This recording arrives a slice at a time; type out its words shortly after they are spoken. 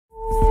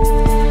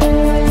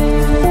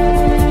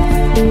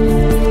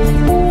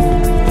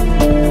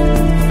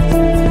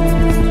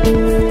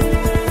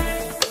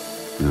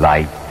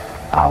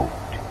out,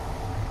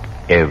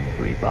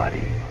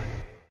 everybody.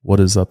 What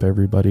is up,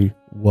 everybody?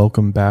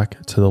 Welcome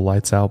back to the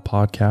Lights Out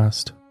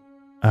podcast.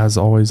 As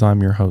always,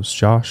 I'm your host,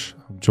 Josh.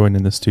 I'm joined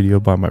in the studio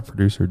by my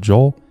producer,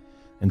 Joel.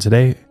 And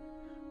today,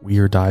 we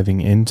are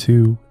diving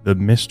into the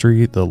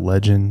mystery, the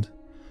legend,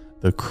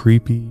 the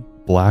creepy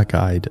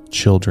black-eyed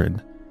children.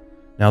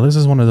 Now, this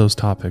is one of those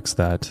topics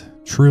that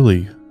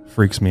truly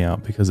freaks me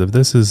out, because if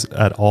this is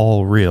at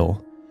all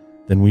real,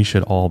 then we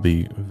should all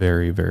be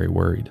very, very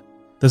worried.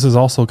 This is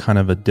also kind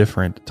of a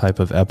different type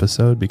of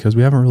episode because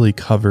we haven't really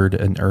covered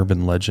an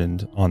urban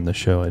legend on the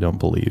show, I don't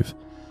believe.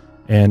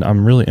 And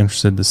I'm really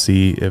interested to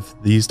see if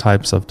these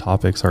types of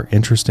topics are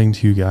interesting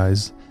to you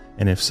guys.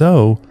 And if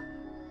so,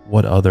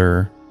 what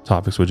other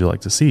topics would you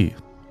like to see?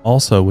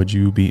 Also, would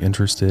you be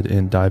interested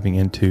in diving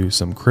into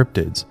some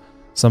cryptids?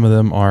 Some of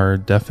them are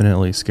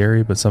definitely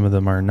scary, but some of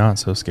them are not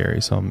so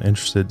scary. So I'm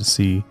interested to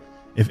see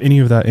if any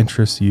of that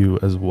interests you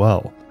as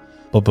well.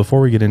 But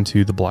before we get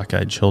into the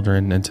black-eyed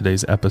children in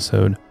today's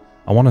episode,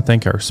 I want to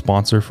thank our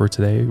sponsor for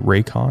today,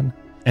 Raycon.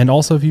 And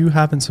also, if you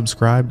haven't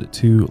subscribed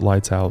to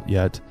Lights Out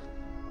yet,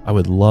 I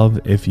would love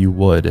if you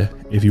would.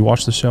 If you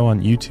watch the show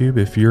on YouTube,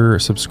 if you're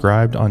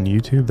subscribed on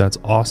YouTube, that's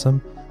awesome.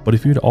 But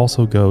if you'd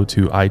also go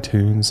to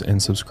iTunes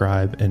and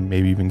subscribe and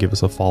maybe even give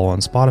us a follow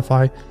on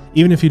Spotify,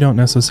 even if you don't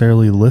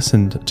necessarily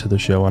listen to the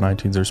show on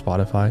iTunes or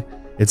Spotify,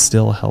 it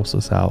still helps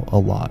us out a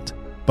lot.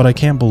 But I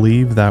can't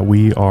believe that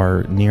we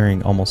are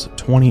nearing almost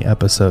 20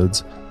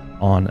 episodes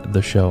on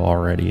the show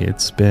already.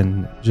 It's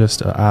been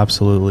just an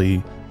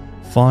absolutely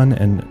fun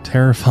and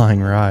terrifying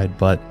ride,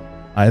 but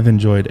I've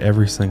enjoyed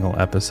every single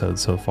episode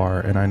so far,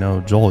 and I know,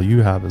 Joel,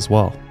 you have as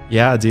well.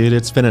 Yeah, dude,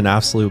 it's been an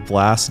absolute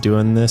blast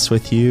doing this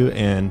with you,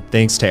 and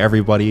thanks to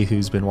everybody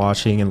who's been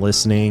watching and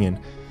listening and,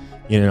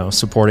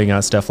 supporting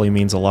us. Definitely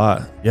means a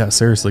lot. Yeah,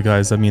 seriously,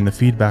 guys. I mean, the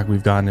feedback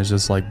we've gotten is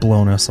just like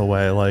blown us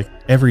away. Like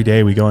every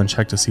day we go and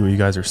check to see what you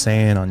guys are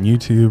saying on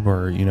YouTube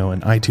or,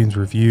 in iTunes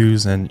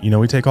reviews. And,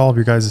 we take all of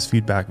your guys'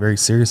 feedback very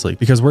seriously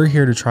because we're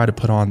here to try to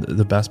put on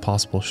the best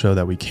possible show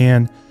that we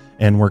can.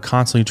 And we're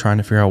constantly trying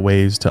to figure out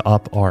ways to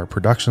up our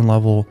production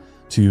level,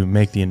 to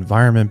make the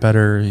environment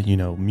better,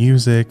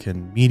 music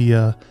and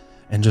media,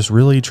 and just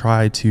really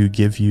try to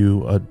give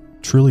you a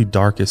truly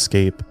dark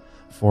escape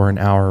for an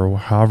hour or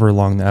however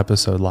long the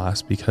episode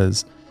lasts,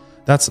 because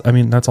that's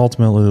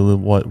ultimately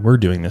what we're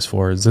doing this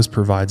for. Is this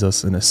provides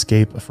us an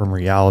escape from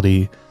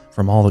reality,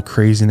 from all the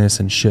craziness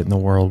and shit in the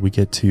world. We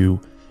get to,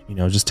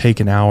 just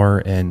take an hour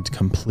and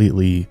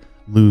completely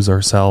lose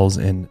ourselves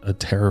in a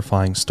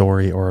terrifying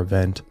story or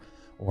event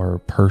or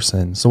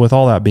person. So with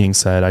all that being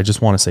said, I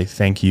just want to say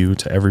thank you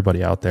to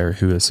everybody out there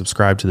who has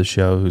subscribed to the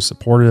show, who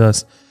supported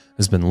us,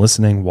 has been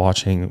listening,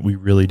 watching. We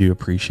really do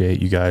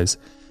appreciate you guys.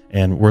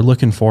 And we're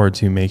looking forward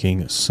to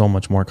making so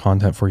much more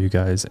content for you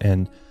guys.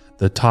 And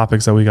the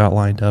topics that we got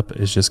lined up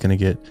is just going to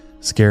get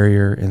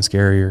scarier and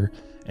scarier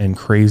and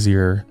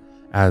crazier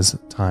as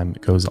time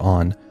goes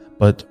on.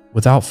 But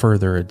without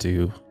further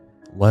ado,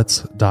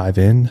 let's dive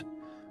in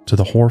to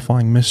the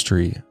horrifying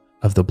mystery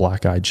of the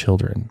black-eyed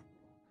children.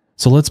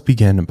 So let's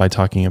begin by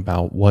talking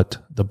about what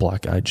the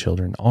black-eyed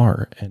children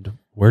are and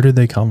where did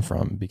they come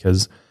from?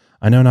 Because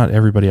I know not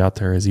everybody out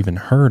there has even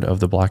heard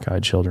of the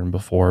black-eyed children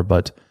before,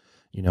 but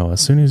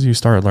as soon as you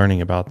start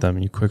learning about them,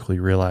 you quickly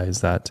realize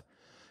that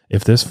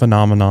if this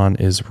phenomenon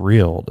is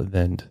real,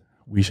 then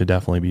we should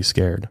definitely be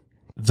scared.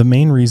 The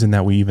main reason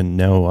that we even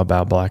know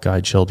about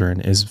black-eyed children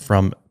is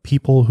from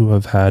people who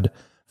have had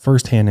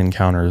firsthand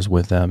encounters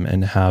with them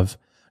and have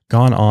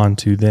gone on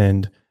to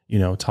then,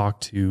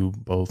 talk to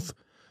both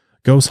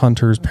ghost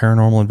hunters,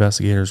 paranormal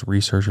investigators,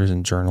 researchers,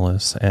 and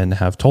journalists, and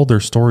have told their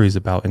stories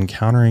about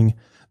encountering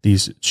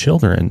these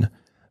children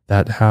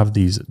that have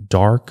these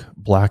dark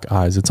black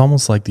eyes. It's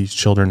almost like these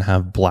children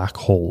have black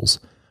holes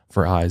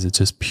for eyes. It's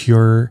just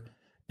pure,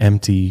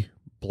 empty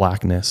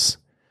blackness,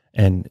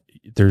 and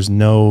there's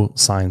no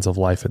signs of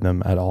life in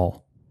them at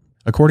all.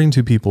 According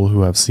to people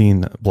who have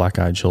seen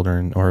black-eyed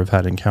children or have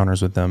had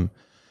encounters with them,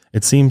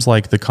 it seems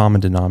like the common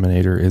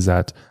denominator is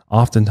that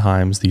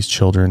oftentimes these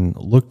children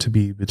look to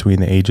be between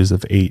the ages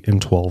of 8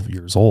 and 12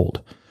 years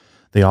old.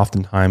 They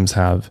oftentimes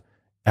have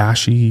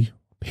ashy,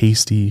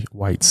 pasty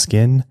white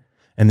skin,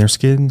 and their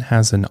skin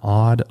has an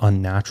odd,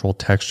 unnatural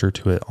texture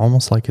to it,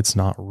 almost like it's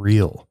not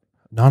real.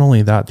 Not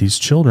only that, these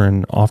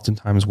children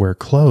oftentimes wear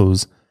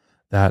clothes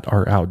that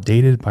are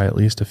outdated by at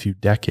least a few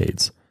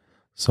decades.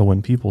 So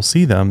when people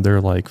see them,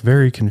 they're like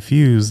very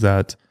confused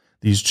that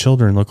these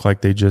children look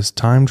like they just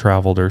time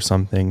traveled or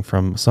something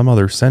from some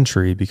other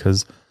century,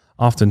 because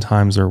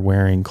oftentimes they're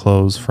wearing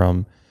clothes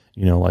from,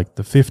 like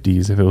the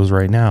 50s if it was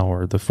right now,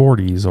 or the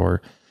 40s,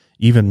 or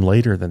even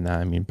later than that.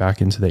 I mean, back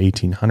into the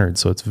 1800s.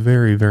 So it's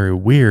very, very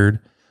weird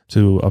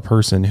to a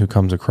person who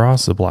comes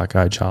across a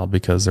black-eyed child,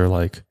 because they're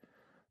like,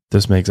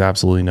 this makes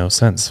absolutely no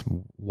sense.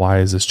 Why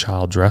is this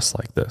child dressed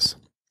like this?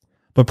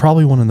 But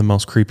probably one of the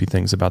most creepy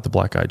things about the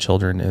black-eyed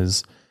children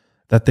is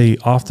that they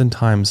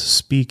oftentimes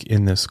speak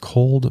in this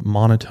cold,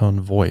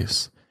 monotone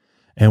voice.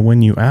 And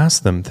when you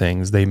ask them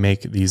things, they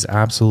make these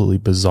absolutely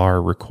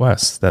bizarre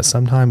requests that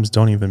sometimes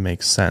don't even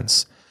make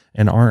sense.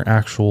 and aren't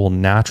actual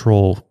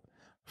natural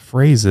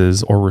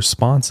phrases or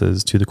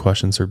responses to the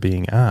questions they're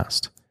being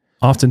asked.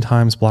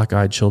 Oftentimes,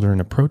 black-eyed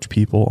children approach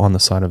people on the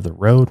side of the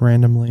road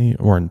randomly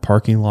or in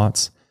parking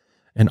lots,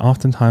 and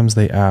oftentimes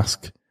they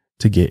ask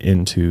to get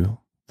into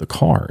the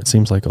car. It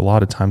seems like a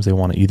lot of times they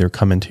want to either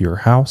come into your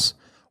house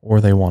or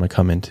they want to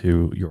come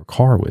into your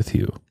car with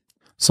you.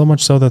 So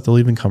much so that they'll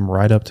even come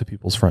right up to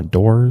people's front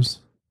doors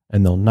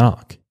and they'll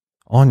knock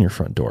on your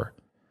front door.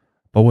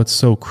 But what's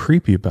so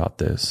creepy about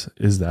this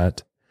is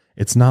that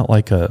it's not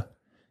like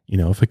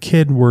if a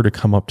kid were to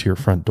come up to your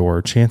front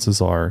door,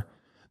 chances are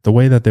the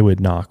way that they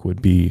would knock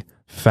would be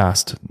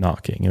fast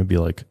knocking. It would be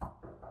like,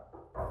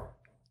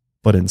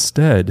 but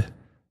instead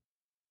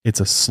it's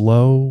a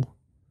slow,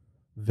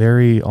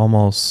 very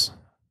almost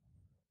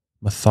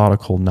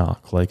methodical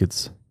knock. Like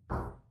it's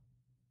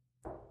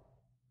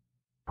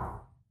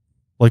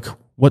like,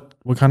 what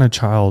kind of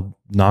child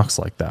knocks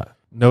like that?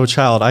 No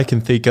child I can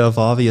think of,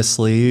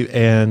 obviously.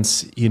 And,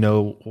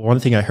 one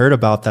thing I heard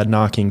about that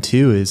knocking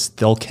too is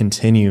they'll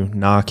continue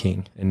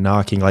knocking and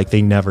knocking. Like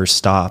they never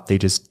stop. They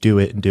just do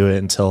it and do it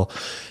until,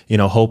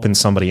 hoping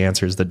somebody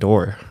answers the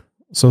door.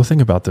 So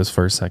think about this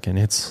for a second.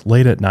 It's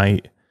late at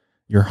night.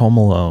 You're home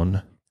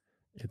alone.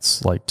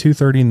 It's like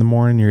 2:30 in the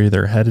morning. You're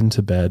either heading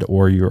to bed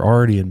or you're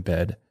already in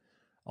bed.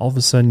 All of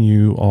a sudden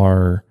you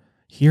are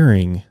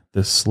hearing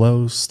this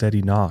slow,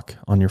 steady knock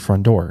on your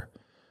front door.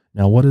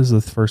 Now, what is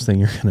the first thing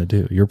you're going to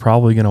do? You're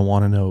probably going to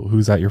want to know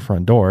who's at your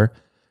front door,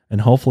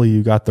 and hopefully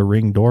you got the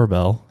Ring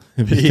doorbell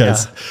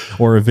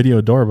or a video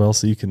doorbell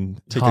so you can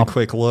take a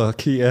quick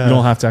look. Yeah. You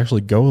don't have to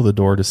actually go to the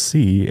door to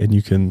see, and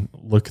you can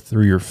look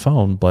through your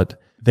phone, but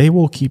they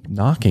will keep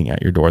knocking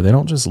at your door. They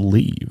don't just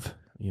leave.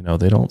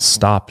 They don't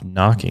stop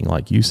knocking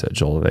like you said,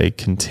 Joel. They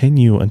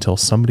continue until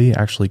somebody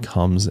actually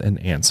comes and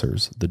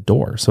answers the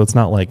door. So it's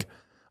not like,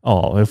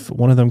 oh, if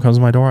one of them comes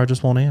to my door, I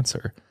just won't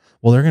answer.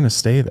 Well, they're going to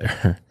stay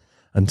there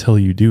until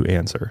you do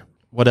answer.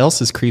 What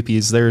else is creepy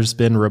is there's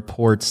been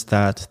reports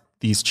that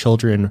these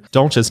children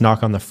don't just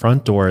knock on the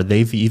front door.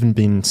 They've even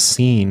been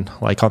seen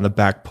like on the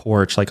back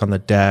porch, like on the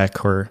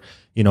deck or,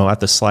 at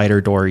the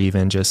slider door,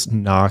 even just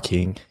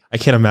knocking. I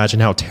can't imagine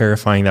how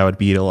terrifying that would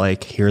be to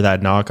like hear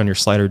that knock on your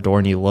slider door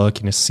and you look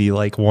and you see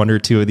like one or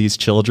two of these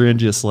children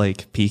just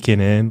like peeking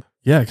in.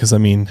 Yeah. Because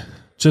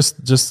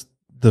just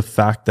the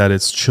fact that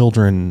it's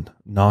children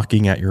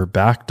knocking at your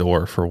back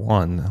door for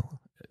one,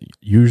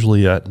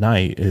 usually at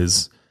night,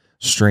 is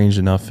strange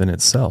enough in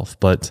itself.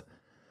 But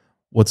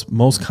what's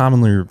most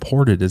commonly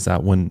reported is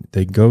that when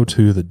they go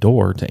to the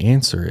door to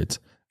answer it,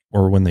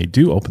 or when they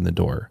do open the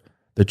door,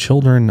 the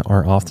children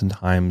are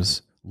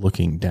oftentimes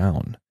looking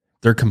down.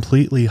 They're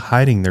completely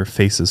hiding their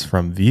faces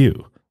from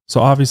view.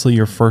 So obviously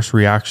your first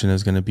reaction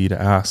is going to be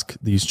to ask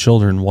these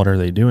children, what are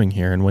they doing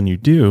here? And when you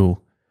do,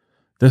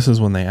 this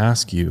is when they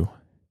ask you,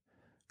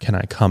 can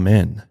I come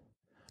in?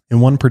 In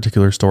one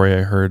particular story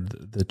I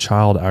heard, the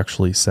child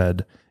actually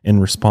said in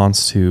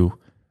response to,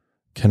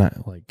 can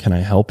I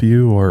help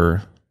you,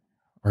 or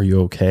are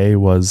you okay,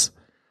 was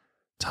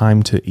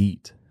time to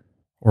eat.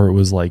 Or it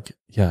was like,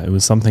 it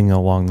was something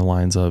along the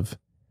lines of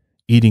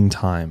eating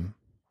time.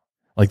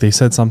 Like they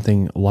said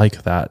something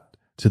like that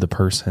to the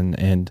person,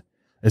 and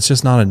it's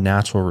just not a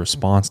natural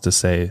response to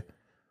say,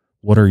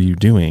 what are you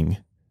doing?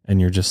 And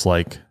you're just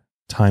like,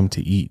 time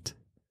to eat.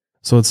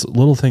 So it's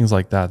little things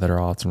like that are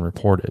often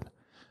reported.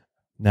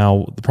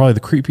 Now, probably the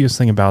creepiest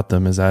thing about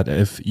them is that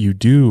if you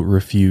do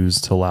refuse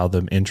to allow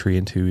them entry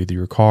into either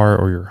your car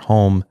or your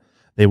home,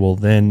 they will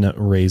then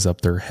raise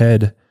up their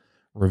head,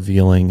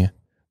 revealing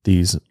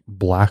these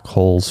black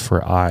holes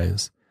for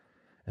eyes,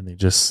 and they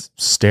just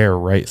stare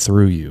right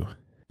through you.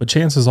 But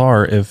chances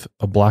are, if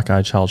a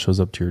black-eyed child shows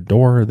up to your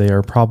door, they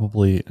are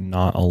probably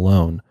not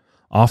alone.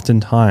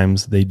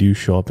 Oftentimes, they do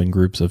show up in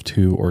groups of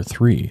 2 or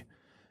 3,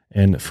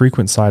 and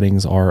frequent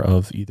sightings are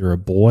of either a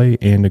boy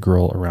and a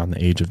girl around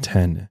the age of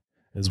 10.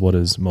 Is what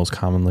is most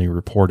commonly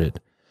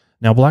reported.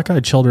 Now,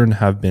 black-eyed children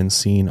have been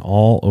seen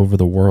all over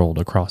the world,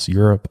 across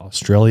Europe,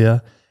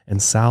 Australia, and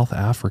South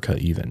Africa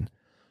even.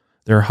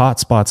 There are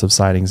hot spots of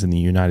sightings in the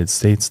United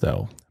States,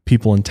 though.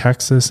 People in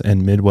Texas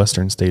and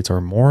Midwestern states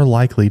are more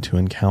likely to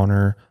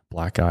encounter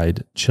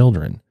black-eyed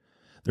children.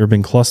 There have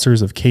been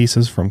clusters of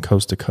cases from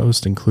coast to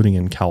coast, including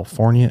in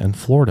California and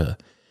Florida.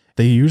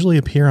 They usually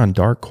appear on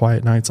dark,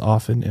 quiet nights,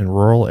 often in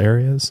rural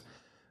areas.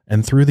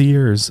 And through the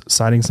years,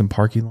 sightings in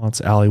parking lots,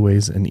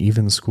 alleyways, and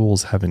even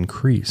schools have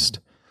increased.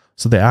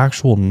 So the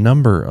actual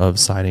number of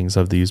sightings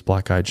of these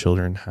black-eyed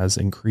children has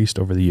increased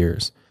over the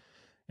years.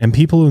 And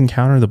people who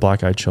encounter the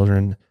black-eyed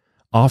children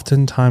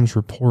oftentimes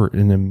report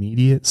an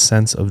immediate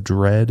sense of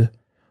dread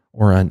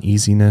or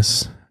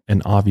uneasiness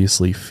and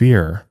obviously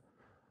fear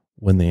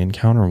when they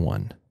encounter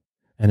one.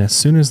 And as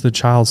soon as the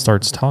child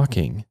starts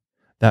talking,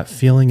 that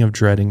feeling of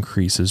dread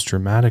increases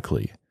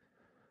dramatically.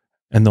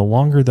 And the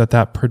longer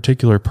that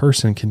particular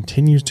person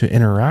continues to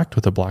interact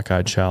with a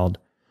black-eyed child,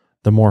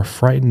 the more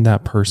frightened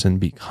that person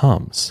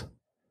becomes.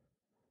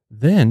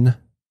 Then,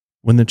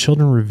 when the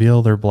children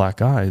reveal their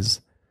black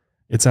eyes,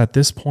 it's at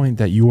this point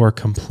that you are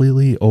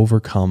completely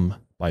overcome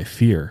by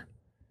fear.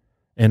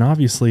 And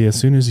obviously, as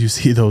soon as you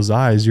see those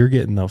eyes, you're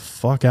getting the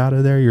fuck out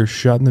of there. You're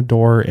shutting the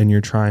door and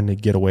you're trying to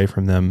get away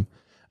from them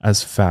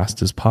as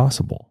fast as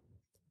possible.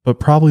 But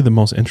probably the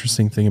most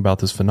interesting thing about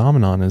this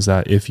phenomenon is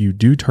that if you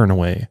do turn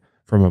away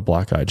from a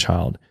black-eyed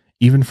child,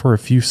 even for a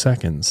few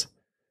seconds,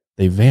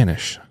 they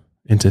vanish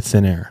into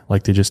thin air,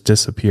 like they just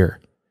disappear.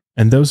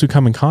 And those who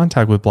come in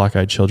contact with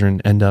black-eyed children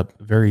end up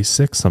very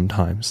sick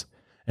sometimes.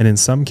 And in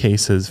some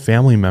cases,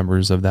 family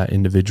members of that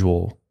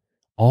individual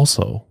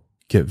also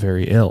get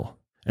very ill.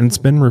 And it's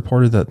been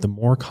reported that the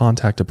more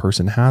contact a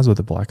person has with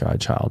a black-eyed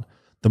child,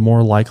 the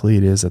more likely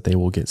it is that they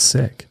will get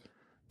sick.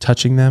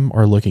 Touching them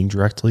or looking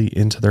directly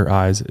into their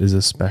eyes is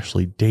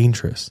especially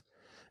dangerous.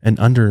 And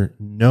under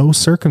no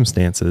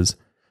circumstances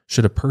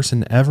should a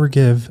person ever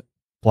give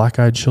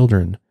black-eyed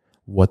children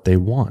what they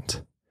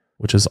want,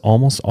 which is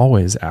almost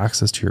always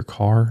access to your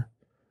car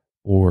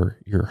or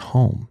your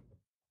home.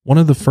 One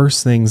of the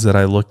first things that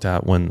I looked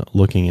at when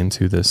looking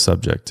into this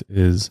subject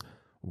is,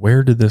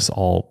 where did this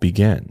all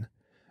begin?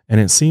 And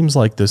it seems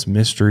like this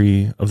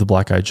mystery of the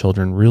black-eyed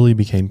children really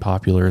became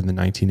popular in the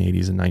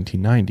 1980s and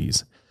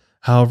 1990s.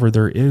 However,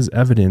 there is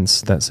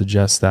evidence that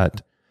suggests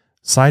that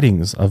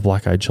sightings of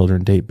black-eyed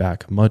children date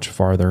back much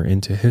farther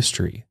into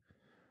history.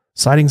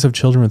 Sightings of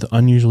children with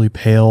unusually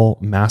pale,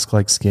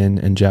 mask-like skin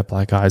and jet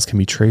black eyes can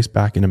be traced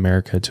back in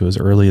America to as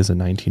early as the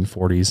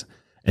 1940s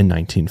and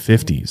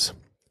 1950s.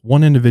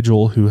 One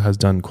individual who has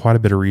done quite a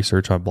bit of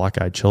research on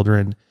black-eyed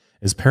children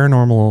is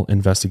paranormal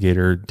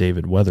investigator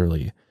David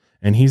Weatherly,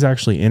 and he's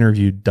actually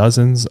interviewed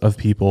dozens of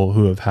people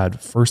who have had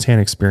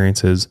firsthand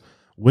experiences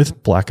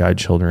with black-eyed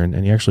children,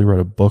 and he actually wrote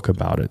a book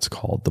about it. It's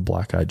called The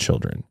Black-Eyed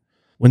Children.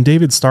 When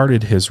David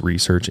started his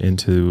research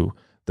into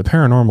the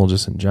paranormal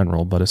just in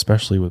general, but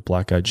especially with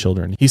black-eyed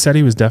children, he said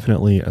he was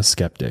definitely a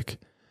skeptic.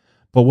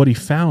 But what he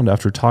found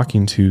after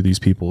talking to these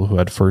people who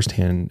had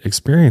firsthand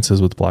experiences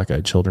with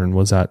black-eyed children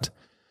was that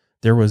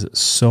there was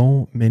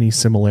so many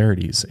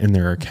similarities in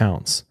their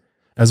accounts,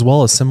 as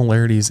well as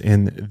similarities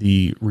in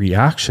the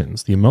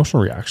reactions, the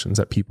emotional reactions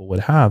that people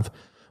would have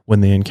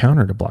when they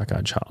encountered a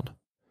black-eyed child.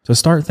 To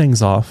start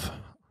things off,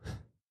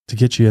 to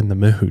get you in the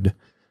mood,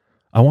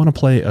 I want to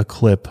play a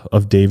clip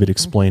of David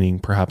explaining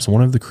perhaps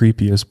one of the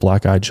creepiest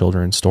black-eyed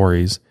children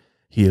stories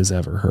he has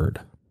ever heard.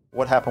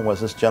 What happened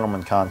was this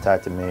gentleman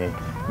contacted me,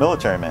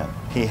 military man.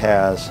 He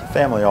has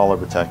family all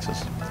over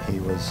Texas. He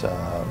was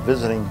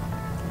visiting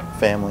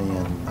family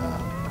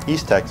in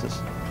East Texas.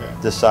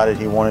 Decided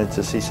he wanted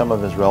to see some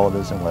of his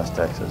relatives in West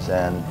Texas.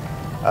 And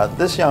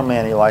this young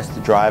man, he likes to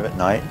drive at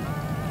night,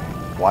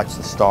 watch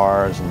the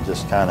stars, and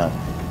just kind of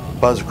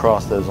buzz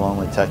across those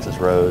lonely Texas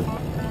roads.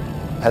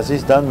 As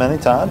he's done many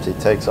times, he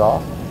takes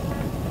off,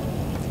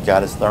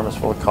 got his thermos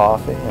full of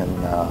coffee, and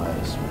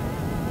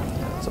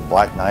it's a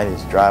black night,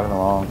 he's driving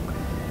along.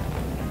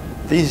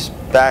 These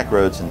back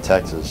roads in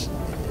Texas,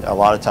 a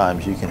lot of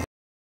times you can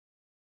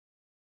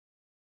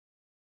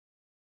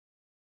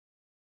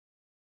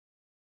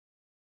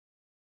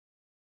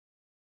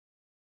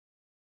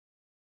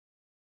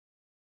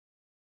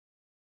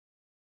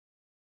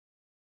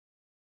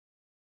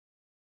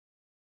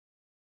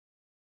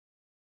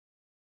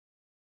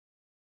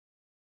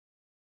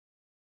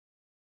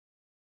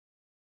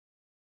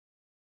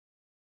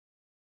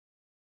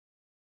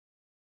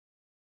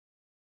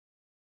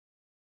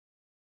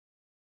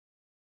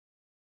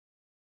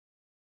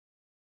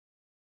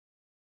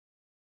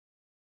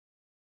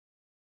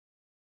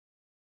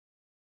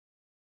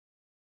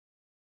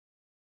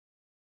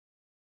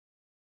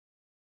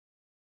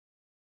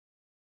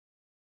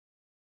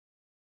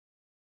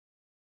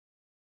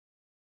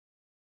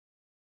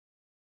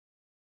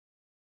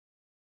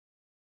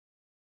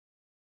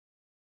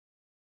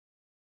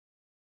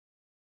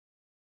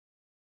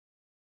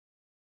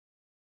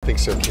I think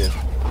so, kid.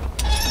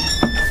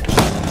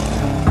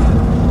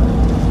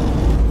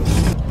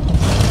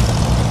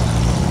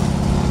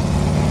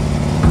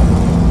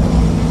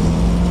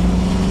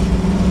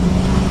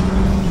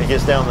 He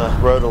gets down the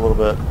road a little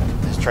bit,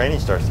 his training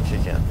starts to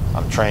kick in.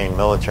 I'm trained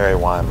military,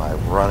 why am I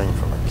running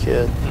from a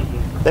kid?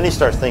 Then he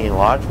starts thinking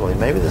logically,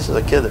 maybe this is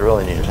a kid that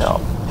really needed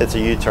help. Hits a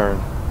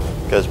U-turn,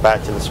 goes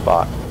back to the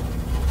spot,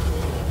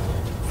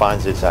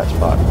 finds the exact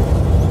spot.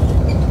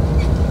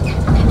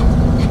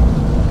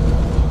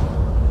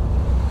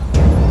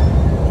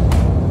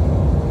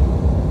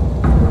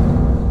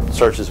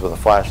 Searches with a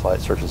flashlight,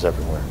 searches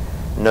everywhere.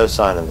 No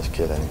sign of this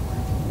kid anywhere.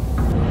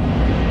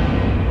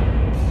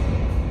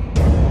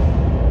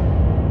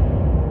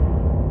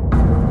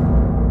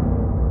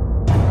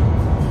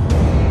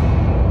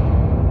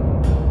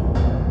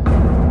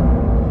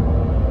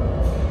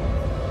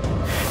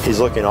 He's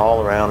looking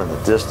all around in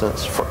the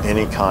distance for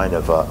any kind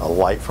of a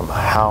light from a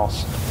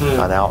house,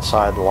 an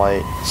outside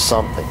light,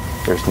 something.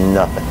 There's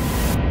nothing.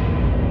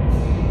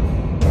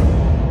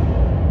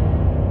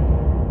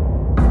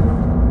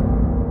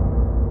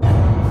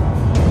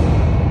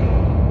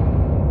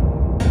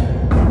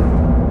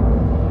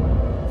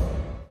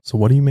 So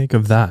what do you make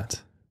of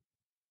that?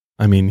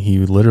 I mean, he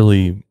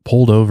literally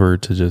pulled over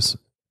to just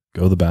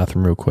go to the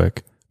bathroom real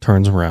quick,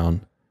 turns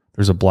around.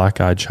 there's a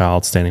black-eyed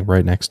child standing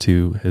right next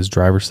to his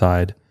driver's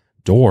side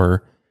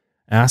door,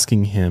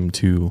 asking him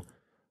to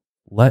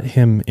let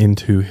him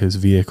into his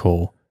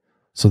vehicle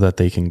so that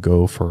they can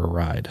go for a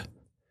ride.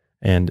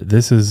 And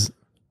this is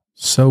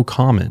so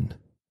common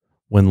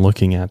when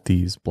looking at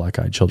these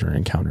black-eyed children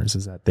encounters,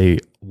 is that they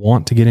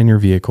want to get in your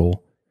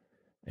vehicle,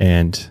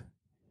 and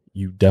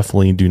you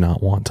definitely do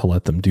not want to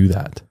let them do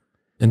that.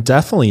 And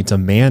definitely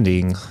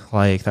demanding,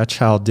 like that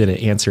child didn't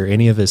answer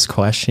any of his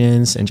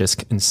questions and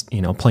just,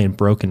 playing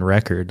broken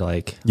record.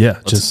 Like, yeah,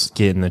 let's just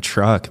get in the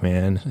truck,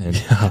 man.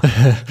 And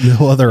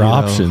no other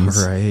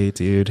options. Right,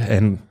 dude.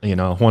 And,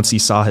 once he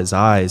saw his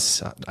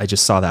eyes, I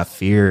just saw that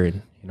fear,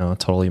 and, it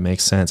totally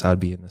makes sense. I'd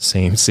be in the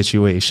same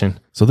situation.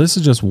 So this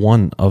is just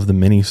one of the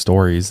many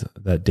stories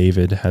that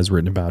David has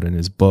written about in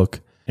his book,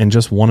 and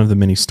just one of the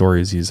many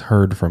stories he's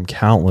heard from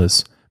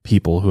countless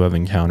people who have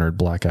encountered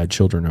black-eyed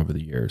children over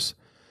the years.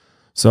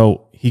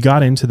 So he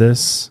got into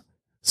this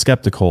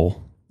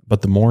skeptical,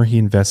 but the more he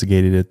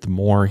investigated it, the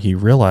more he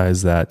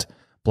realized that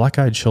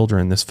black-eyed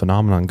children, this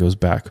phenomenon goes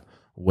back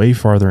way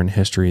farther in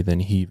history than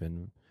he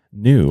even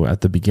knew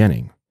at the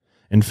beginning.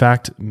 In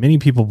fact, many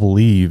people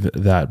believe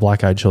that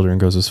black-eyed children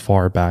goes as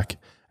far back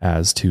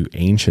as to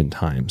ancient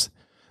times.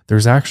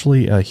 There's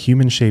actually a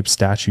human-shaped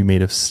statue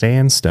made of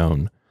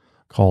sandstone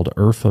called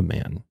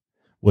Arapahoe,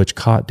 which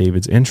caught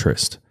David's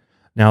interest.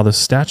 Now, the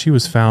statue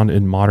was found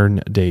in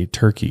modern-day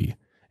Turkey,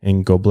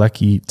 in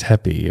Göbekli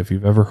Tepe. If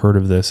you've ever heard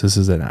of this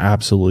is an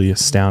absolutely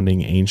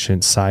astounding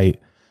ancient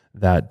site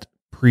that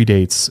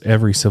predates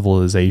every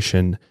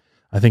civilization.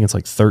 I think it's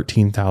like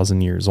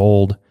 13,000 years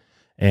old.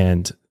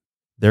 And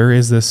there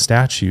is this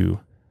statue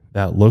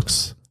that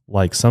looks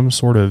like some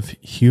sort of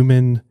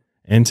human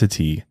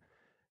entity.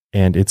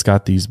 And it's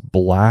got these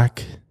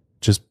black,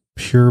 just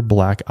pure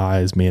black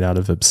eyes made out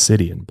of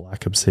obsidian,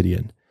 black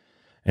obsidian.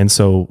 And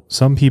so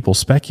some people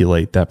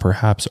speculate that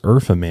perhaps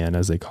Arapahoe,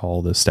 as they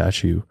call this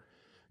statue,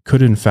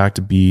 could in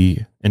fact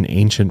be an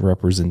ancient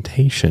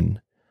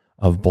representation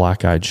of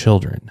black-eyed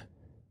children.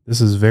 This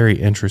is very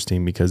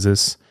interesting because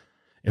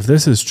if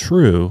this is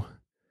true,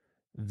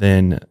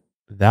 then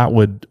that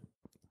would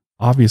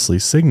obviously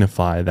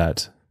signify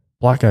that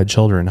black-eyed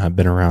children have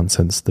been around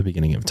since the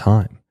beginning of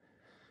time.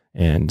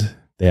 And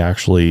they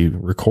actually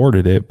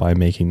recorded it by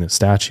making the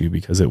statue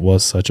because it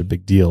was such a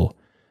big deal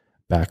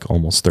back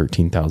almost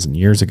 13,000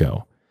 years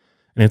ago.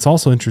 And it's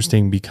also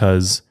interesting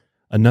because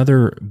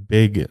another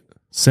big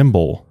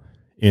symbol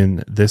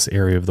in this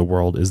area of the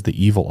world is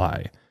the evil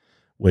eye,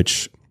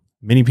 which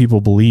many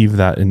people believe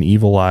that an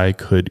evil eye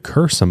could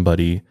curse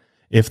somebody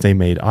if they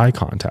made eye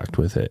contact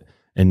with it,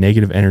 and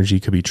negative energy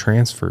could be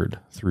transferred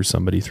through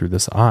somebody through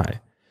this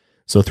eye.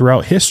 So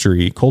throughout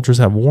history, cultures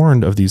have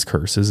warned of these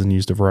curses and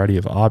used a variety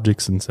of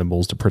objects and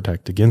symbols to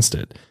protect against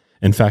it.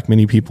 In fact,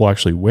 many people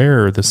actually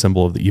wear the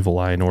symbol of the evil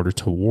eye in order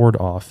to ward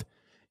off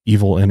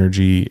evil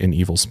energy and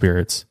evil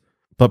spirits.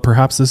 But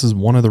perhaps this is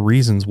one of the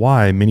reasons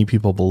why many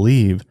people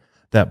believe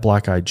that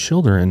black-eyed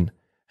children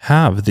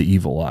have the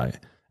evil eye.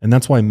 And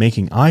that's why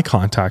making eye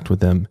contact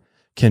with them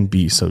can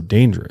be so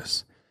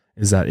dangerous,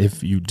 is that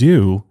if you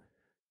do,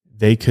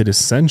 they could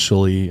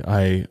essentially,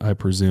 I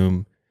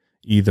presume,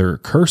 either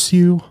curse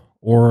you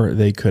or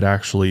they could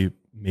actually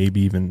maybe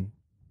even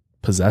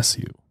possess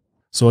you.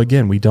 So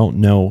again, we don't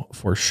know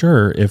for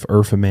sure if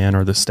Arapahoe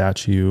or the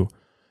statue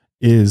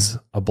is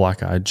a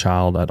black-eyed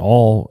child at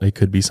all. It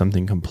could be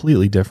something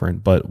completely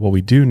different. But what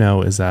we do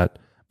know is that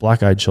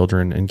black-eyed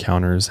children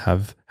encounters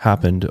have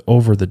happened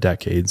over the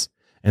decades,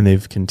 and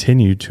they've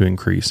continued to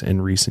increase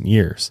in recent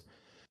years.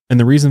 And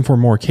the reason for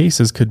more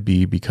cases could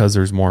be because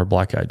there's more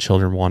black-eyed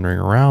children wandering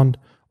around,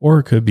 or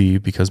it could be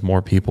because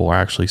more people are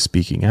actually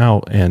speaking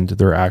out and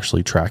they're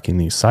actually tracking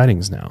these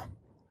sightings now.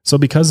 So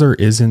because there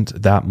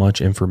isn't that much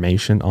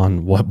information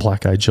on what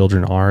black-eyed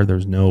children are,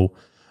 there's no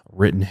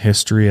written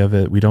history of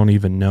it. We don't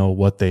even know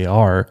what they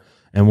are.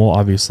 And we'll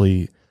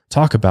obviously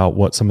talk about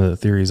what some of the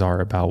theories are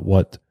about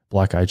what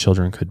black-eyed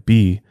children could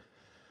be.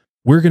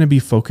 We're going to be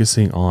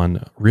focusing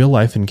on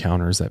real-life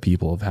encounters that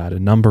people have had, a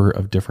number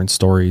of different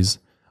stories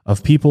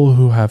of people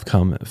who have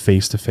come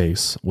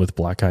face-to-face with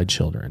black-eyed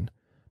children.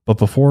 But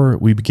before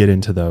we get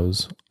into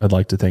those, I'd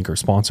like to thank our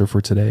sponsor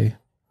for today,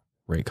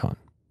 Raycon.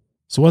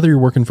 So whether you're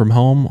working from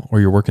home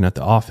or you're working at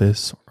the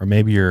office, or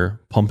maybe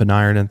you're pumping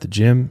iron at the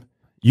gym,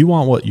 you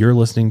want what you're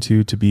listening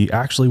to be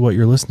actually what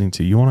you're listening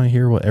to. You want to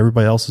hear what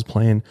everybody else is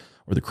playing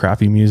or the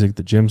crappy music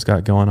the gym's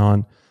got going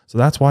on. So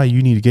that's why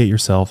you need to get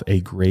yourself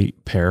a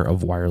great pair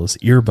of wireless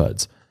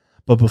earbuds.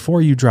 But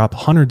before you drop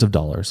hundreds of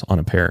dollars on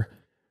a pair,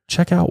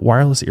 check out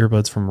wireless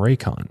earbuds from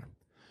Raycon.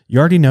 You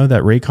already know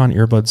that Raycon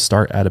earbuds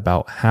start at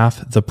about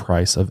half the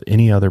price of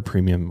any other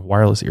premium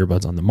wireless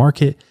earbuds on the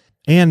market,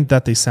 and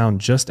that they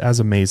sound just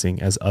as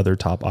amazing as other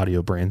top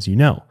audio brands you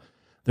know.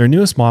 Their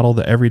newest model,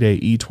 the Everyday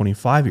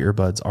E25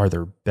 earbuds, are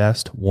their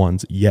best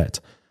ones yet.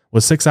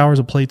 With 6 hours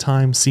of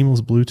playtime,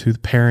 seamless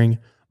Bluetooth pairing,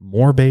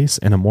 more bass,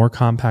 and a more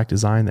compact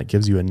design that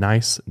gives you a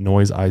nice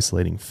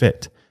noise-isolating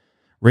fit.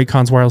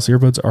 Raycon's wireless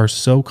earbuds are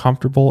so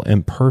comfortable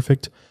and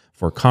perfect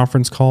for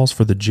conference calls,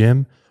 for the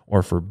gym,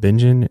 or for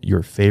binging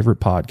your favorite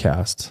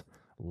podcasts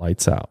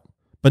lights out.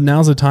 But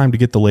now's the time to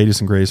get the latest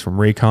and greatest from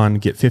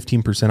Raycon. Get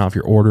 15% off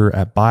your order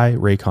at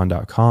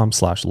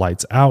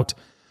buyraycon.com/lightsout.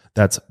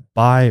 That's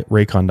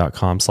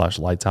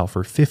buyraycon.com/lightsout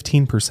for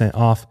 15%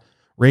 off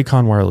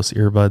Raycon wireless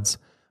earbuds.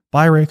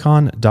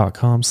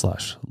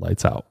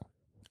 Buyraycon.com/lightsout.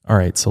 All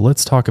right, so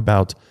let's talk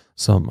about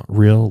some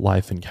real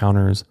life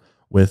encounters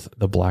with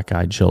the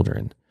black-eyed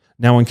children.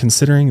 Now, when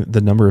considering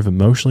the number of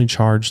emotionally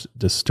charged,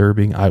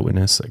 disturbing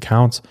eyewitness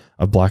accounts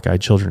of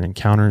black-eyed children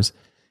encounters,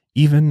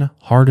 even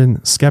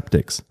hardened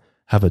skeptics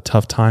have a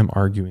tough time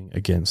arguing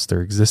against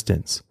their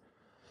existence.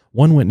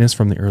 One witness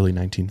from the early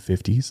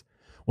 1950s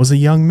was a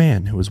young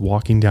man who was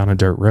walking down a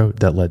dirt road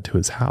that led to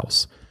his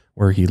house,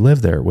 where he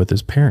lived there with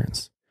his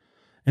parents.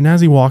 And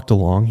as he walked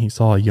along, he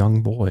saw a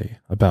young boy,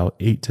 about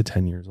 8 to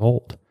 10 years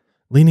old,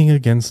 leaning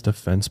against a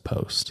fence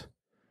post.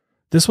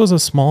 This was a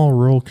small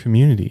rural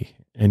community,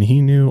 and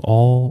he knew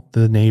all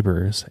the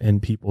neighbors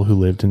and people who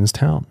lived in his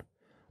town.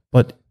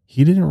 But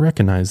he didn't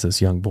recognize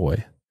this young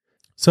boy.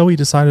 So he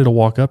decided to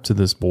walk up to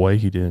this boy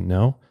he didn't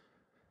know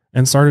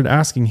and started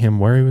asking him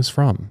where he was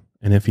from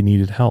and if he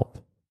needed help.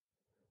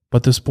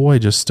 But this boy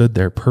just stood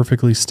there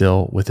perfectly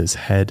still with his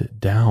head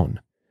down.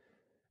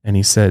 And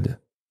he said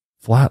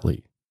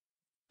flatly,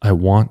 "I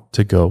want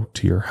to go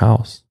to your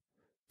house.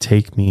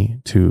 Take me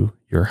to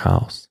your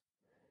house."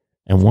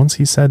 And once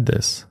he said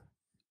this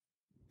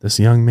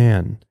young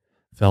man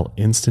felt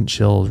instant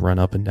chills run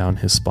up and down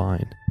his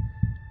spine.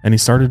 And he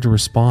started to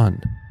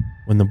respond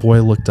when the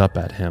boy looked up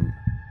at him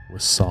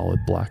with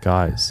solid black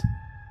eyes.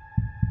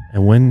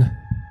 And when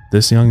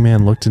this young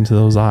man looked into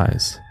those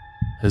eyes,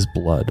 his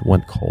blood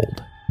went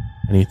cold.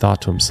 And he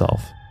thought to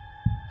himself,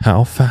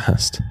 "How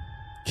fast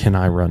can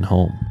I run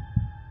home?"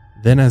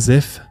 Then, as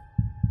if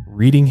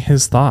reading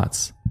his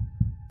thoughts,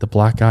 the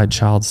black-eyed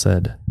child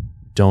said,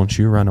 "Don't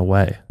you run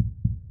away."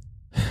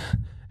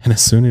 And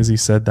as soon as he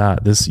said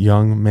that, this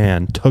young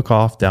man took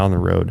off down the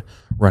road,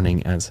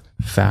 running as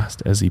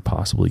fast as he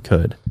possibly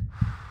could.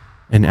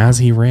 And as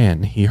he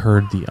ran, he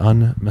heard the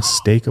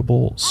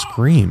unmistakable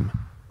scream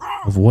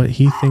of what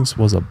he thinks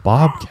was a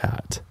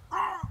bobcat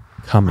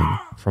coming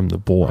from the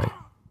boy.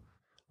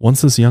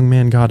 Once this young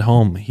man got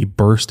home, he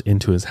burst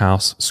into his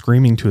house,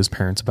 screaming to his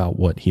parents about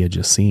what he had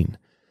just seen.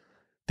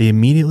 They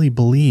immediately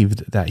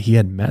believed that he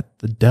had met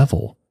the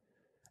devil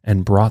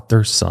and brought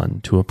their son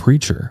to a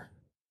preacher.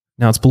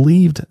 Now, it's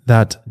believed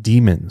that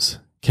demons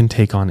can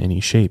take on any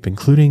shape,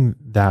 including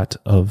that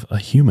of a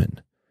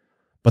human.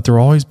 But there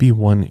will always be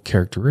one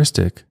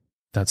characteristic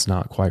that's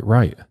not quite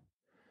right.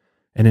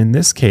 And in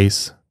this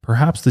case,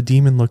 perhaps the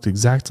demon looked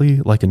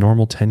exactly like a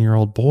normal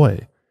 10-year-old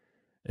boy,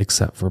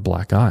 except for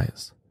black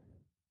eyes.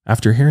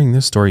 After hearing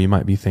this story, you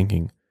might be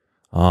thinking,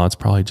 oh, it's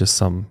probably just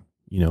some,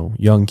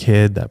 young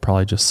kid that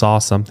probably just saw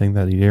something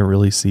that he didn't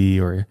really see,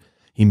 or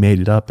he made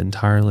it up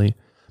entirely.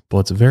 But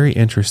what's very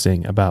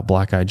interesting about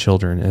black-eyed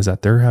children is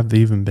that there have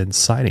even been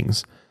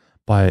sightings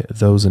by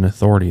those in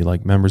authority,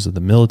 like members of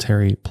the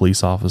military,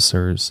 police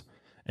officers,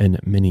 and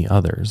many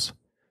others.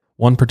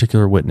 One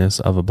particular witness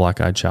of a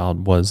black-eyed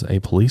child was a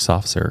police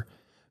officer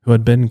who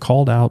had been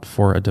called out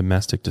for a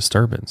domestic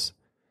disturbance.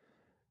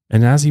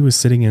 And as he was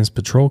sitting in his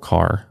patrol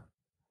car,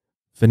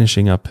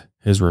 finishing up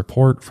his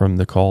report from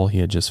the call he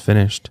had just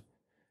finished,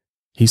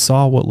 he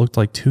saw what looked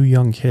like 2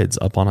 young kids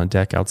up on a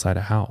deck outside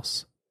a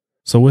house.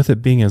 So with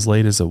it being as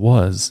late as it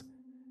was,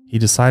 he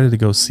decided to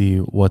go see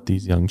what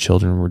these young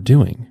children were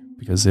doing,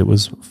 because it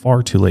was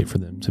far too late for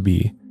them to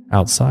be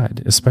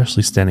outside,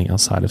 especially standing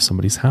outside of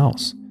somebody's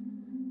house.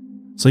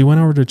 So he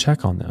went over to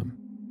check on them,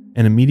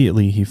 and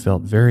immediately he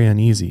felt very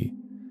uneasy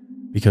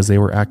because they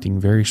were acting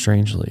very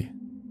strangely.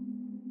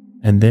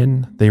 And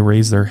then they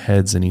raised their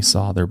heads and he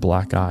saw their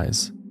black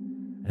eyes,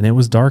 and it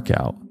was dark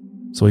out.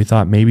 So he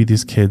thought maybe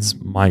these kids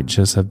might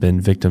just have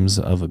been victims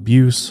of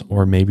abuse,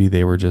 or maybe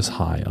they were just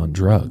high on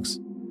drugs.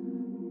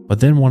 But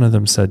then one of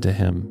them said to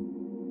him,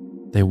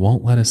 "They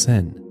won't let us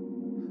in."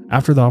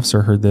 After the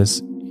officer heard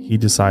this, he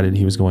decided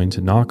he was going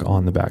to knock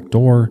on the back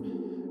door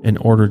in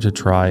order to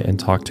try and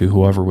talk to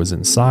whoever was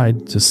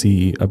inside to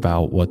see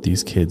about what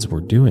these kids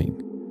were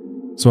doing.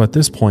 So at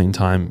this point in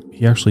time,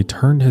 he actually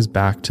turned his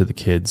back to the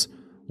kids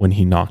when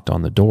he knocked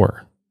on the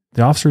door.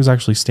 The officer was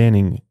actually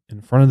standing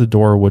in front of the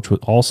door, which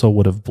also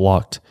would have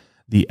blocked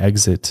the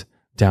exit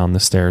down the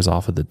stairs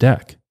off of the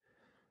deck.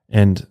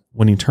 And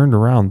when he turned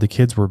around, the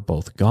kids were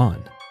both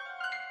gone.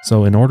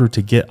 So in order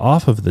to get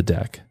off of the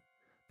deck,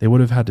 they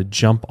would have had to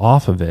jump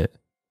off of it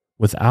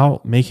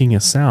without making a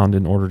sound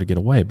in order to get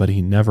away, but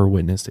he never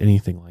witnessed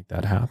anything like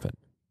that happen.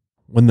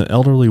 When the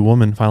elderly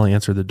woman finally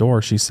answered the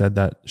door, she said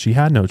that she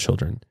had no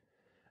children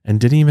and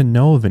didn't even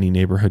know of any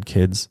neighborhood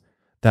kids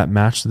that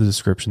matched the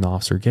description the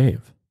officer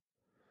gave.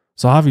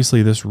 So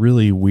obviously this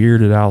really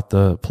weirded out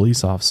the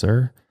police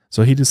officer,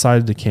 so he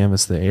decided to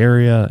canvass the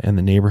area and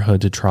the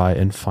neighborhood to try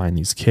and find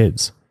these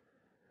kids,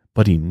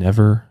 but he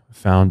never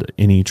found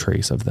any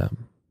trace of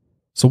them.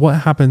 So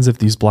what happens if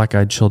these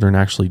black-eyed children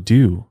actually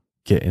do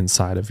get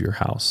inside of your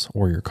house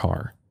or your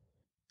car?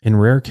 In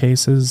rare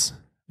cases,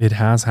 it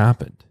has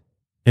happened.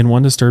 In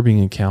one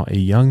disturbing account, a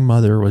young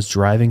mother was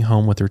driving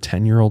home with her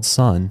 10-year-old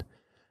son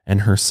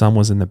and her son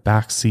was in the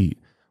back seat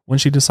when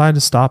she decided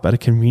to stop at a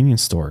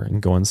convenience store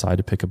and go inside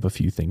to pick up a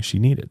few things she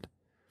needed.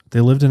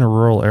 They lived in a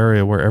rural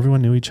area where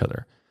everyone knew each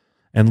other,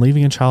 and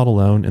leaving a child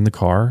alone in the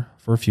car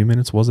for a few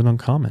minutes wasn't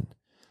uncommon.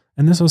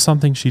 And this was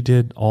something she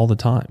did all the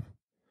time.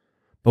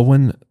 But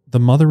when the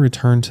mother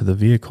returned to the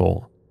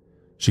vehicle,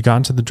 she got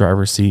into the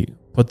driver's seat,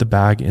 put the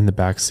bag in the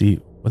back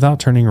seat without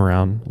turning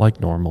around like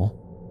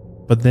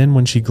normal. But then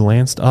when she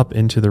glanced up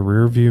into the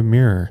rearview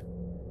mirror,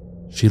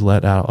 she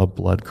let out a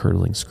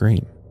blood-curdling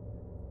scream.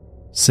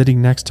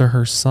 Sitting next to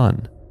her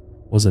son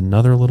was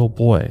another little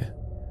boy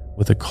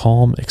with a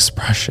calm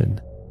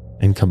expression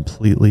and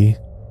completely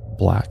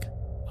black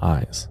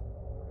eyes.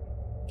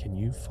 Can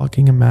you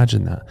fucking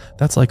imagine that?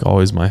 That's like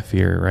always my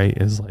fear, right?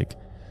 Is like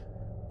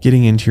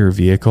getting into your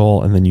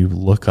vehicle and then you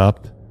look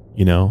up,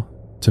 you know,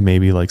 to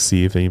maybe like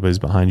see if anybody's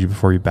behind you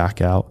before you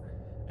back out.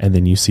 And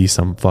then you see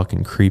some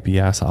fucking creepy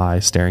ass eye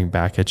staring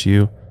back at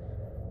you,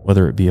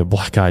 whether it be a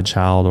black-eyed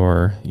child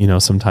or, you know,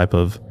 some type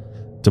of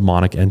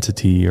demonic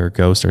entity or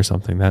ghost or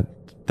something.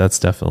 That's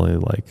definitely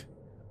like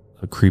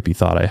a creepy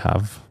thought I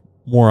have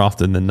more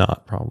often than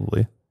not,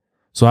 probably.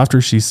 So after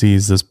she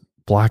sees this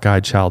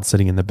black-eyed child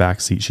sitting in the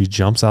back seat, she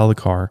jumps out of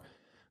the car,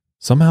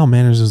 somehow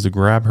manages to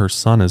grab her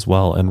son as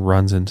well, and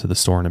runs into the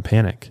store in a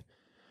panic.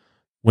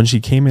 When she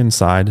came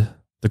inside,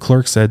 the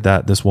clerk said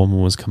that this woman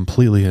was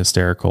completely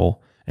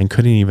hysterical and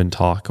couldn't even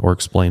talk or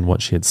explain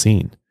what she had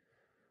seen.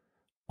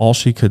 All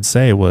she could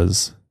say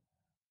was,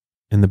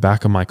 "In the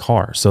back of my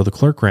car." So the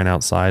clerk ran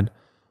outside,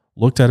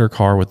 looked at her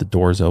car with the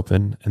doors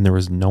open, and there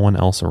was no one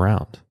else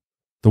around.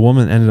 The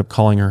woman ended up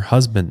calling her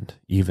husband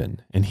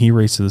even, and he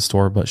raced to the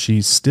store, but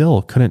she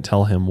still couldn't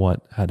tell him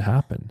what had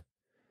happened.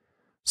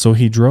 So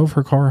he drove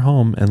her car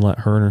home and let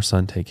her and her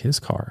son take his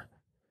car.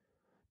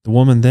 The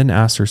woman then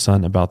asked her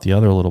son about the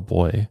other little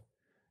boy,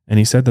 and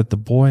he said that the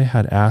boy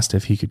had asked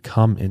if he could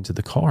come into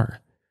the car.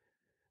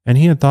 And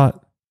he had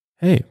thought,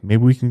 hey,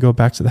 maybe we can go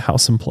back to the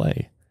house and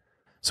play.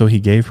 So he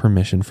gave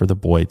permission for the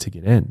boy to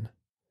get in.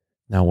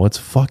 Now, what's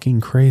fucking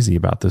crazy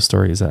about this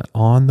story is that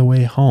on the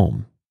way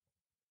home,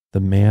 the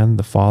man,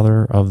 the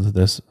father of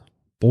this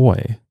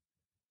boy,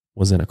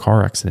 was in a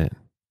car accident.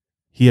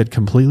 He had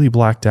completely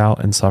blacked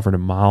out and suffered a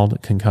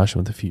mild concussion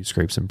with a few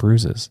scrapes and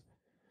bruises.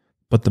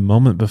 But the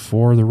moment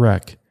before the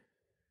wreck,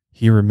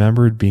 he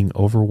remembered being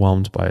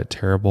overwhelmed by a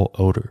terrible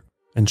odor.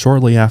 And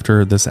shortly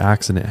after this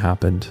accident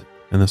happened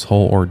and this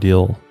whole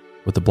ordeal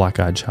with the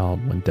black-eyed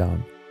child went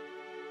down,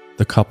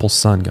 the couple's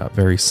son got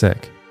very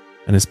sick,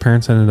 and his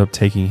parents ended up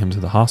taking him to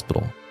the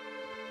hospital.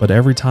 But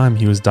every time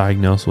he was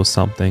diagnosed with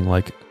something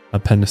like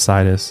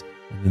appendicitis,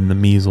 and then the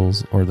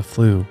measles or the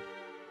flu.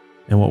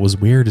 And what was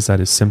weird is that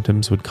his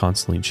symptoms would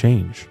constantly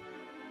change.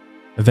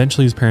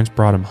 Eventually his parents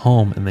brought him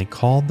home and they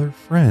called their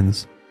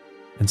friends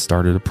and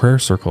started a prayer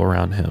circle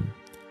around him.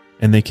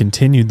 And they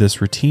continued this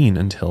routine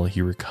until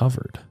he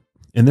recovered.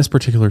 In this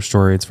particular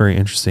story, it's very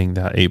interesting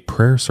that a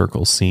prayer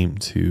circle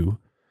seemed to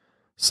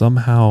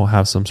somehow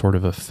have some sort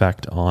of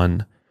effect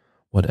on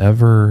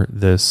whatever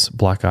this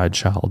black-eyed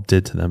child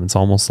did to them. It's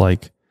almost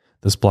like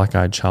this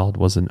black-eyed child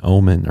was an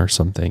omen or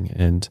something,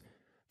 and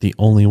the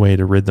only way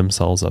to rid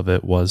themselves of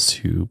it was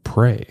to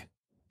pray.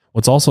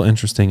 What's also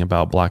interesting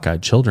about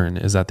black-eyed children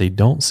is that they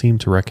don't seem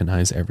to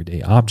recognize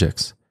everyday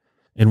objects.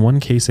 In one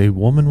case, a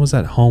woman was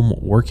at home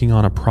working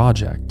on a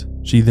project.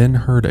 She then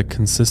heard a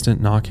consistent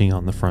knocking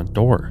on the front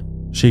door.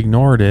 She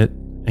ignored it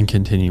and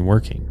continued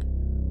working,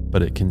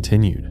 but it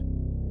continued.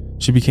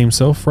 She became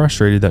so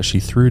frustrated that she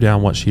threw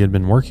down what she had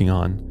been working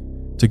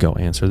on to go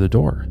answer the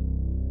door.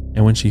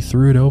 And when she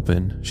threw it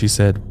open, she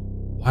said,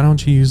 "Why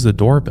don't you use the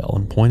doorbell?"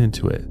 and pointed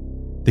to it.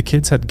 The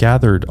kids had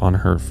gathered on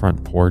her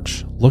front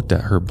porch, looked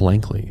at her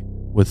blankly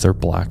with their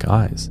black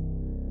eyes.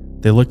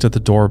 They looked at the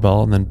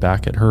doorbell and then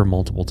back at her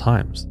multiple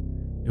times.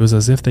 It was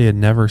as if they had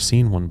never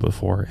seen one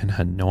before and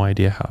had no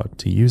idea how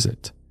to use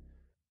it.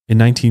 In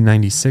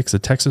 1996, a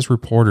Texas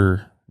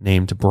reporter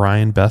named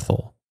Brian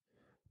Bethel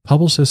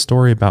published a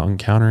story about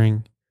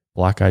encountering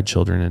black-eyed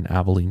children in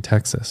Abilene,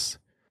 Texas.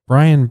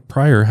 Brian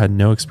prior had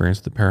no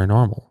experience with the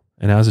paranormal,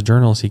 and as a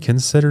journalist, he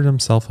considered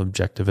himself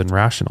objective and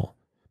rational.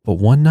 But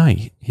one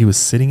night, he was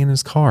sitting in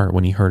his car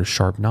when he heard a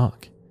sharp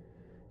knock.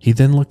 He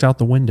then looked out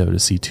the window to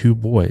see two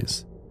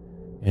boys,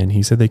 and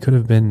he said they could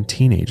have been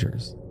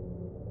teenagers.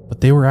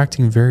 But they were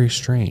acting very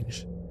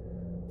strange.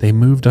 They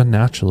moved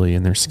unnaturally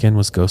and their skin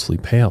was ghostly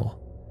pale.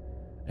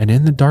 And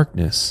in the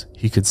darkness,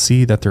 he could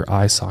see that their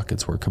eye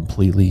sockets were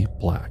completely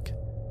black.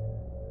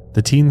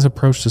 The teens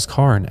approached his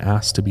car and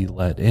asked to be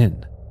let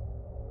in.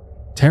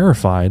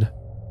 Terrified,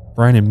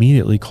 Brian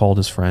immediately called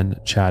his friend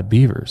Chad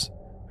Beavers,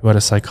 who had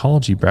a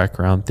psychology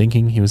background,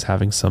 thinking he was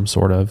having some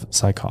sort of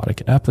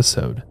psychotic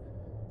episode.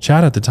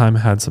 Chad at the time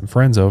had some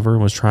friends over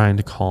and was trying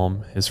to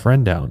calm his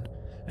friend down,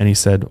 and he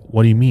said,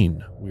 "What do you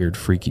mean, weird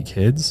freaky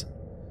kids?"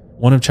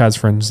 One of Chad's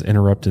friends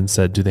interrupted and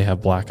said, "Do they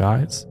have black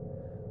eyes?"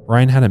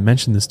 Brian hadn't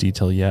mentioned this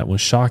detail yet and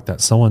was shocked that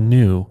someone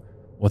knew,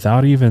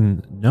 without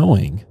even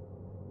knowing,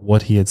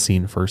 what he had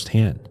seen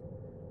firsthand.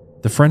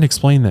 The friend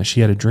explained that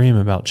she had a dream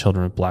about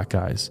children with black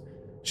eyes.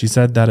 She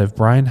said that if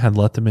Brian had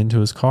let them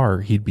into his car,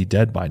 he'd be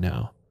dead by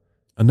now.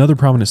 Another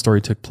prominent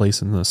story took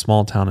place in a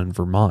small town in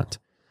Vermont.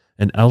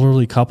 An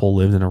elderly couple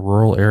lived in a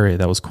rural area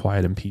that was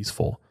quiet and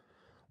peaceful.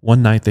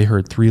 One night they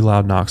heard 3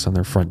 loud knocks on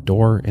their front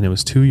door, and it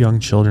was 2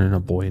 young children, a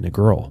boy and a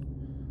girl.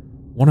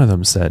 One of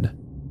them said,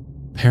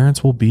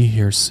 "Parents will be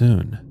here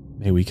soon.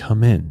 May we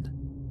come in?"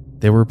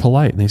 They were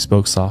polite and they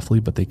spoke softly,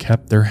 but they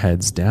kept their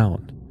heads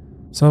down.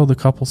 So the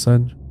couple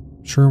said,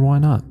 "Sure, why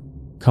not?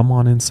 Come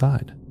on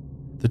inside."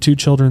 The 2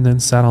 children then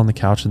sat on the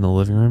couch in the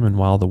living room, and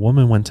while the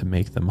woman went to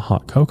make them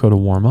hot cocoa to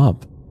warm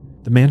up,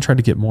 the man tried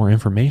to get more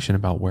information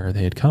about where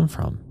they had come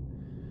from.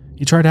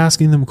 He tried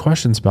asking them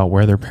questions about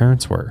where their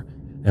parents were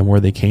and where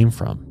they came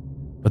from,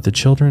 but the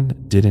children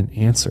didn't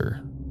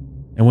answer.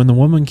 And when the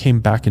woman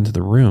came back into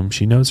the room,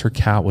 she noticed her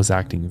cat was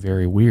acting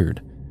very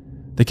weird.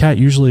 The cat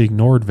usually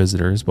ignored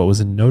visitors, but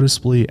was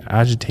noticeably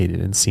agitated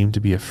and seemed to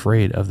be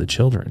afraid of the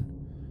children.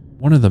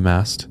 One of them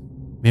asked,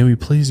 "May we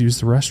please use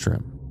the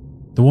restroom?"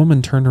 The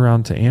woman turned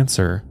around to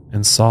answer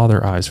and saw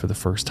their eyes for the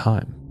first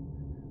time.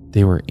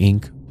 They were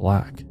ink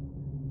black.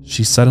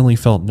 She suddenly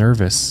felt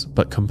nervous,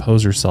 but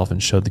composed herself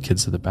and showed the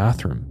kids to the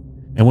bathroom.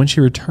 And when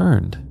she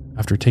returned,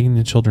 after taking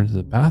the children to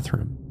the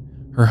bathroom,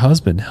 her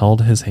husband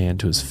held his hand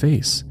to his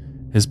face,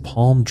 his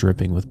palm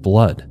dripping with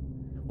blood.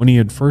 When he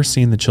had first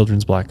seen the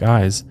children's black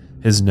eyes,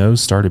 his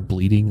nose started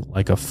bleeding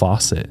like a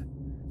faucet.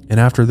 And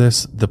after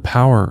this, the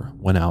power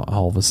went out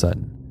all of a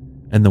sudden,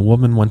 and the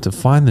woman went to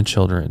find the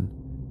children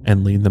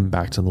and lead them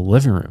back to the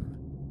living room.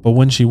 But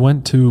when she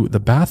went to the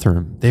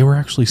bathroom, they were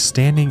actually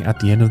standing at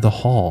the end of the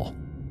hall,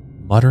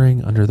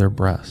 muttering under their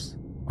breaths,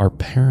 "Our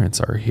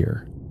parents are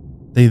here."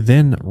 They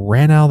then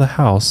ran out of the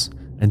house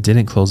and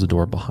didn't close the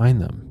door behind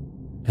them.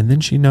 And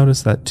then she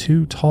noticed that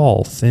 2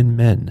 tall, thin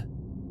men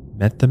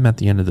met them at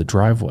the end of the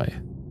driveway.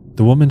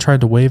 The woman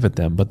tried to wave at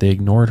them, but they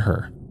ignored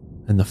her,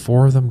 and the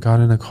 4 of them got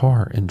in a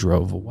car and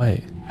drove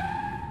away.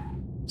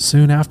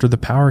 Soon after, the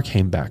power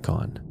came back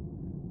on.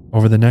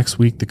 Over the next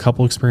week, the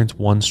couple experienced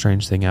one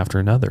strange thing after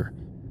another.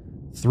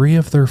 3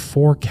 of their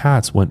 4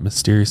 cats went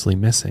mysteriously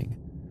missing,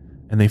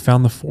 and they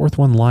found the 4th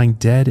one lying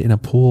dead in a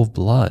pool of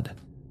blood.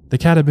 The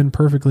cat had been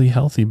perfectly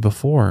healthy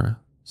before,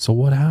 so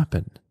what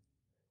happened?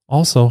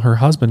 Also, her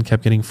husband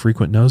kept getting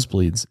frequent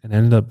nosebleeds and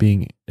ended up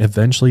being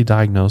eventually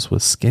diagnosed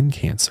with skin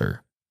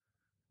cancer.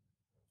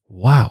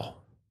 Wow.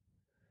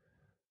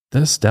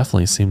 This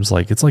definitely seems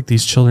like it's like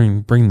these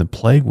children bring the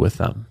plague with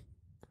them.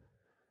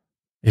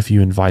 If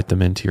you invite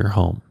them into your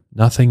home,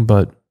 nothing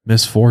but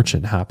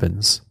misfortune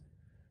happens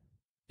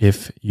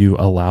if you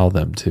allow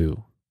them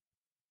to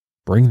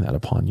bring that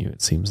upon you,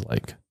 it seems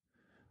like.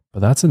 But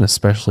that's an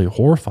especially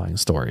horrifying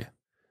story.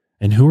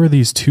 And who are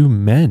these 2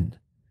 men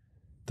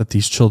that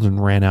these children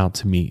ran out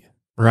to meet?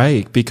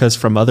 Right, because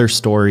from other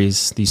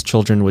stories, these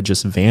children would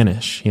just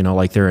vanish,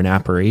 like they're an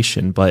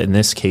apparition. But in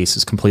this case,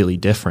 it's completely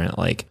different.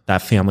 Like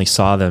that family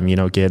saw them,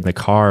 get in the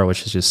car,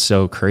 which is just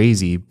so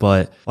crazy.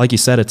 But like you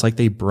said, it's like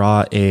they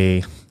brought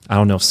I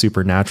don't know if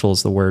supernatural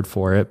is the word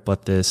for it,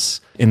 but this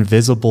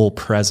invisible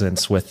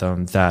presence with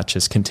them that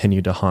just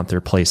continued to haunt their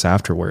place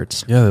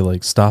afterwards. Yeah, they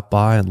like stopped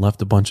by and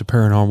left a bunch of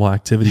paranormal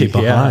activity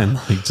behind.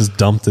 Like just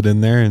dumped it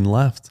in there and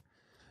left.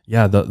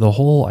 Yeah, the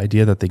whole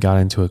idea that they got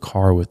into a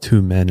car with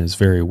 2 men is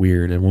very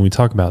weird. And when we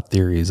talk about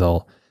theories,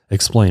 I'll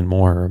explain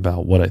more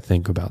about what I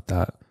think about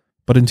that.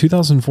 But in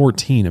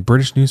 2014, a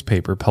British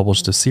newspaper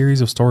published a series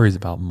of stories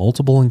about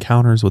multiple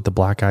encounters with the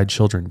black-eyed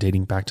children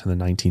dating back to the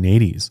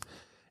 1980s.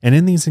 And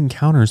in these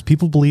encounters,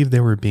 people believed they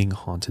were being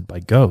haunted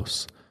by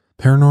ghosts.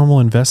 Paranormal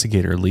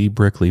investigator Lee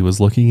Brickley was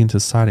looking into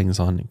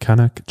sightings on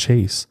Cannock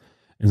Chase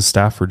in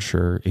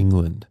Staffordshire,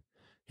 England.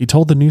 He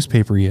told the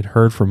newspaper he had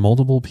heard from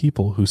multiple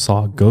people who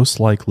saw a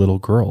ghost-like little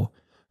girl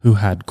who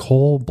had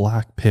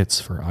coal-black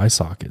pits for eye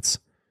sockets.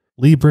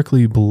 Lee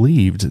Brickley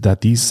believed that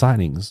these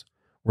sightings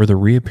were the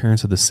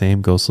reappearance of the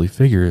same ghostly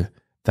figure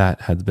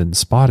that had been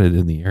spotted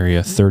in the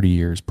area 30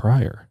 years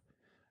prior.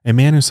 A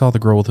man who saw the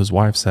girl with his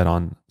wife said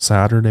on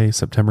Saturday,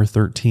 September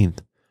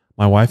 13th,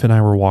 "My wife and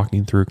I were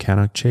walking through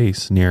Cannock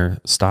Chase near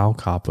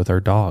Stylecop with our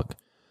dog.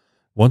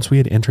 Once we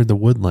had entered the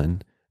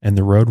woodland and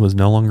the road was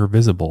no longer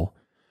visible,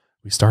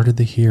 we started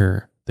to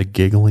hear the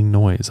giggling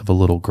noise of a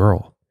little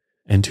girl.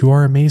 And to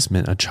our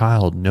amazement, a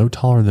child no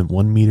taller than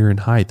 1 meter in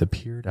height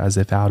appeared as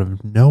if out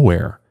of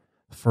nowhere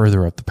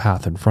further up the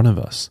path in front of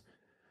us.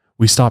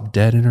 We stopped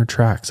dead in our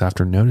tracks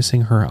after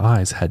noticing her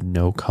eyes had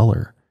no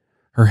color.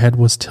 Her head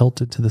was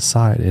tilted to the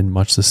side in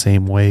much the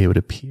same way it would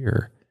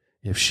appear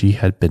if she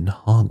had been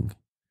hung.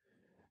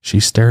 She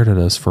stared at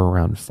us for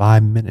around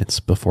 5 minutes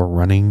before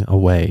running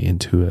away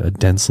into a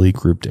densely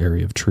grouped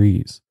area of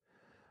trees.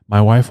 My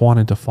wife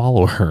wanted to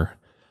follow her,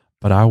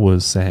 but I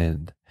was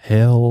saying,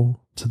 hell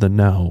to the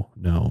no.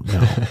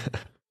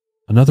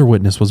 Another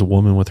witness was a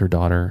woman with her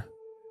daughter.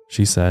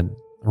 She said,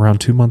 "Around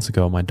 2 months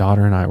ago, my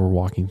daughter and I were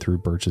walking through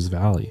Birches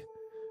Valley,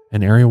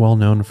 an area well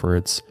known for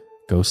its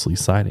ghostly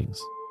sightings,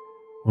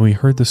 when we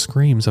heard the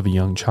screams of a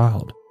young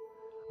child.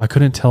 I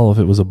couldn't tell if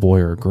it was a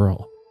boy or a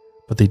girl,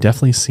 but they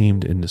definitely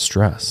seemed in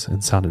distress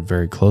and sounded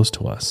very close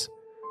to us,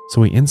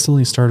 so we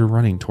instantly started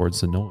running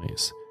towards the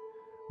noise.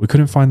 We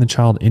couldn't find the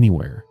child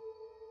anywhere,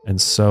 and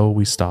so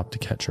we stopped to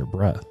catch our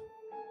breath.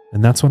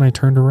 And that's when I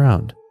turned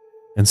around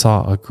and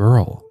saw a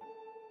girl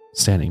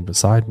standing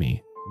beside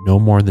me, no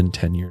more than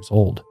 10 years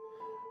old,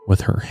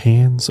 with her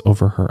hands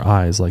over her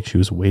eyes like she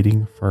was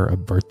waiting for a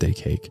birthday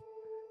cake.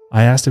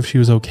 I asked if she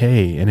was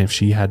okay and if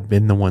she had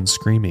been the one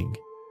screaming.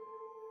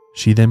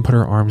 She then put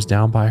her arms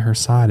down by her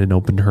side and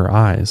opened her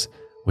eyes,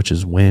 which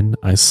is when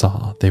I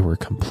saw they were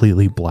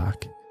completely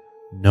black.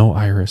 No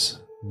iris,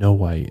 no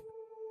white,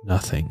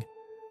 nothing.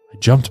 I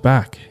jumped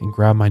back and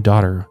grabbed my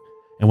daughter,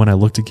 and when I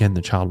looked again,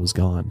 the child was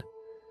gone.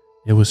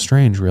 It was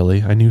strange,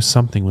 really. I knew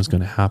something was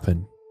going to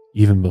happen,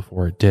 even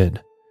before it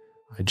did.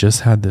 I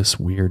just had this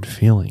weird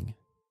feeling.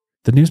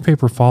 The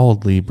newspaper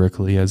followed Lee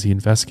Brickley as he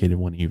investigated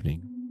one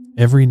evening.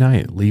 Every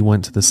night, Lee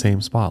went to the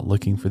same spot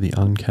looking for the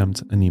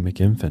unkempt, anemic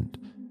infant.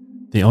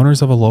 The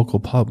owners of a local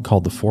pub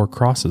called the Four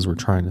Crosses were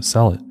trying to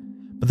sell it,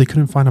 but they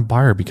couldn't find a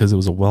buyer because it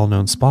was a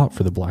well-known spot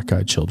for the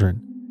black-eyed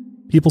children.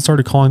 People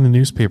started calling the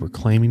newspaper,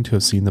 claiming to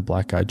have seen the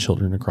black-eyed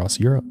children across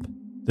Europe.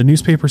 The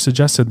newspaper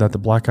suggested that the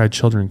black-eyed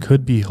children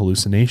could be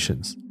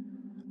hallucinations.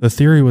 The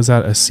theory was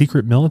that a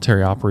secret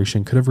military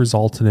operation could have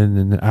resulted in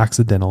an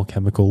accidental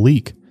chemical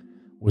leak,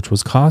 which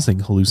was causing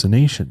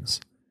hallucinations.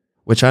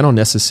 Which I don't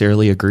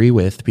necessarily agree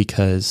with,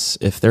 because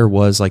if there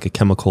was like a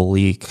chemical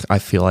leak, I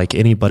feel like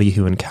anybody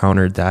who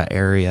encountered that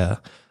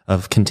area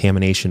of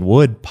contamination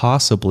would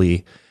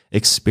possibly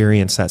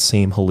experience that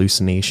same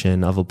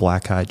hallucination of a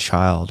black-eyed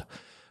child.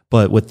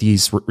 But with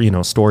these,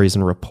 stories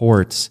and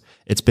reports,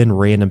 it's been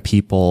random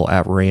people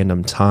at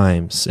random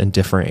times in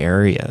different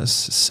areas.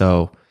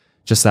 So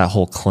just that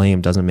whole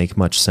claim doesn't make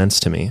much sense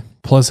to me.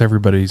 Plus,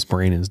 everybody's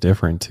brain is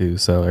different too,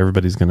 so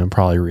everybody's going to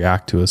probably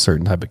react to a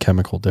certain type of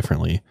chemical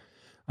differently.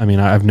 I mean,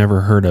 I've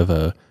never heard of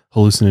a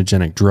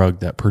hallucinogenic drug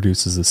that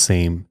produces the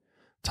same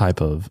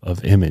type of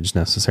image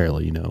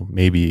necessarily.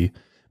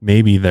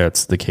 Maybe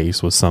that's the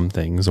case with some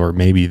things, or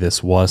maybe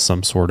this was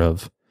some sort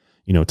of,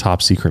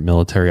 top secret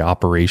military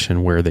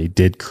operation where they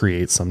did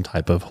create some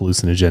type of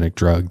hallucinogenic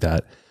drug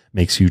that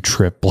makes you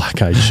trip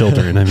black-eyed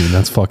children. I mean,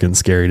 that's fucking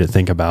scary to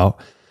think about.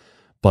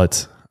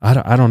 But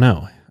I don't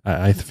know.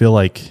 I feel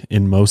like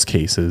in most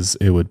cases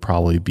it would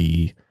probably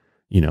be,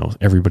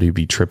 everybody would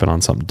be tripping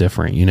on something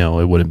different.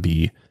 It wouldn't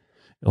be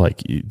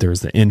like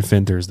there's the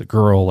infant, there's the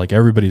girl, like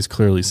everybody's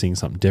clearly seeing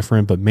something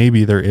different, but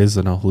maybe there is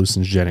an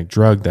hallucinogenic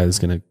drug that is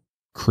going to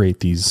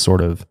create these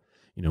sort of,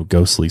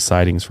 ghostly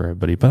sightings for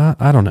everybody. But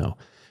I don't know.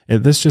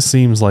 This just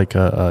seems like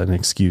an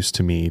excuse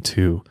to me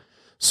to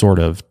sort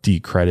of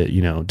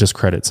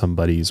discredit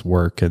somebody's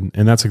work. And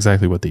that's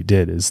exactly what they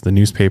did. Is the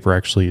newspaper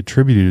actually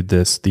attributed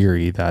this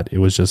theory that it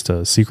was just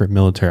a secret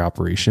military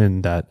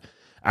operation that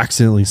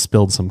accidentally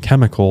spilled some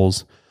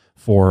chemicals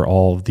for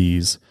all of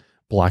these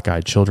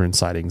black-eyed children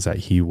sightings that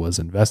he was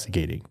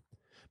investigating.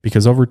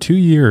 Because over 2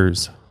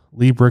 years,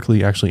 Lee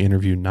Brickley actually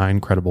interviewed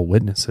 9 credible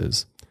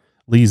witnesses.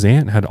 Lee's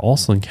aunt had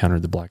also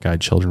encountered the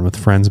black-eyed children with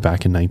friends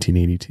back in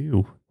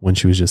 1982 when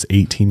she was just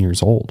 18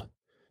 years old.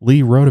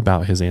 Lee wrote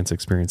about his aunt's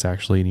experience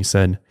actually, and he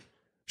said,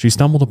 "She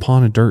stumbled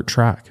upon a dirt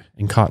track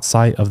and caught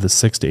sight of the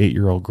 6 to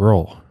 8-year-old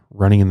girl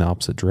running in the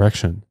opposite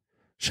direction,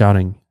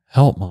 shouting,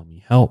 'Help,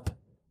 Mommy, help.'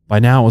 By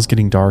now it was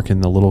getting dark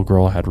and the little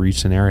girl had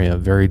reached an area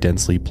of very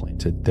densely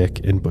planted,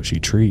 thick and bushy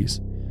trees.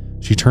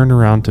 She turned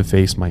around to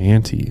face my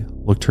auntie,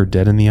 looked her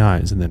dead in the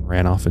eyes, and then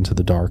ran off into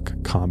the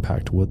dark,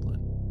 compact woodland.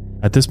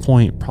 At this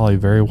point, probably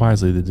very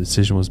wisely, the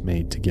decision was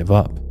made to give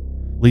up.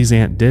 Lee's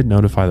aunt did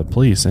notify the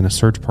police and a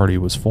search party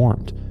was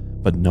formed,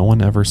 but no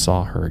one ever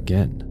saw her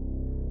again.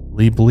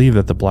 Lee believed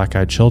that the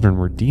black-eyed children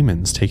were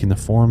demons taking the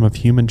form of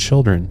human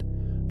children,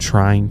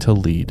 trying to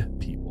lead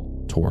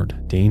people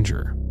toward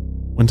danger."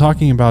 When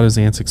talking about his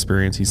aunt's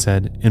experience, he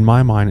said, "In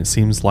my mind, it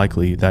seems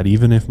likely that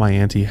even if my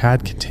auntie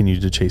had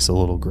continued to chase a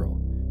little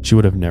girl, she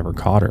would have never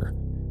caught her,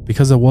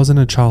 because it wasn't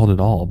a child at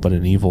all, but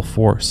an evil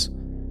force,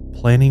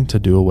 planning to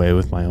do away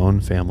with my own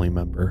family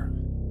member."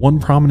 One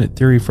prominent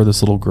theory for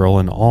this little girl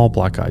and all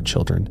black-eyed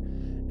children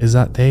is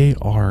that they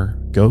are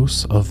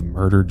ghosts of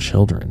murdered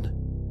children.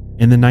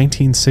 In the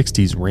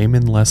 1960s,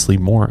 Raymond Leslie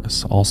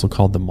Morris, also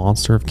called the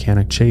Monster of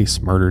Cannock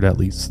Chase, murdered at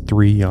least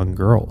 3 young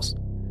girls.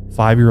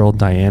 5-year-old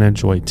Diana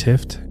Joy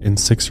Tift and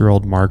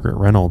 6-year-old Margaret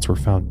Reynolds were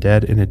found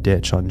dead in a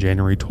ditch on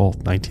January 12,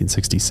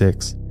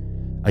 1966.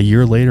 A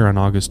year later, on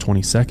August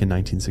 22,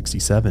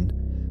 1967,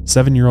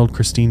 7-year-old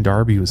Christine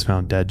Darby was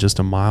found dead just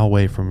a mile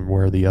away from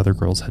where the other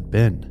girls had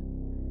been.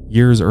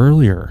 Years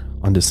earlier,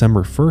 on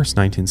December 1st,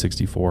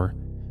 1964,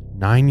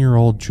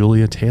 9-year-old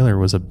Julia Taylor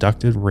was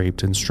abducted,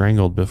 raped, and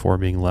strangled before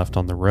being left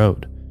on the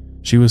road.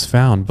 She was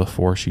found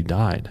before she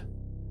died.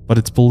 But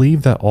it's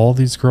believed that all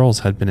these girls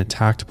had been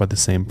attacked by the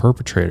same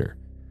perpetrator.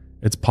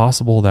 It's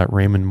possible that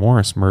Raymond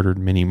Morris murdered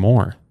many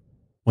more.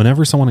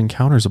 Whenever someone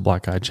encounters a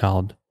black-eyed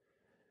child,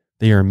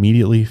 they are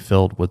immediately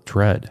filled with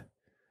dread.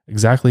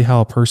 Exactly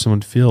how a person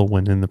would feel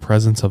when in the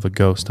presence of a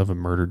ghost of a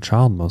murdered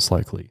child, most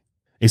likely.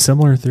 A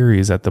similar theory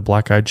is that the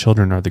black-eyed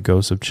children are the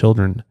ghosts of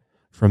children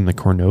from the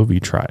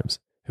Cornovi tribes,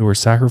 who were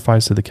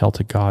sacrificed to the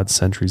Celtic gods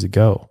centuries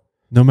ago.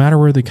 No matter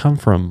where they come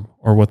from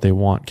or what they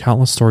want,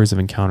 countless stories of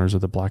encounters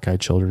with the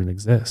black-eyed children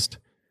exist.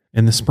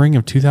 In the spring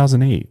of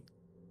 2008,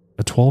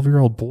 A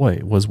 12-year-old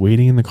boy was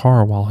waiting in the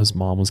car while his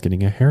mom was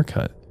getting a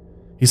haircut.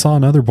 He saw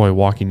another boy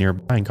walking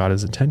nearby and got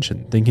his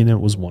attention, thinking it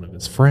was one of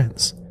his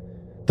friends.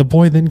 The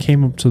boy then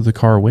came up to the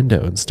car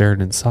window and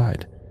stared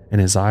inside,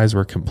 and his eyes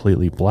were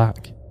completely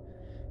black.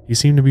 He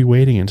seemed to be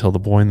waiting until the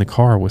boy in the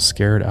car was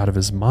scared out of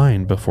his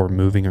mind before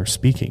moving or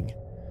speaking.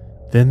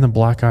 Then the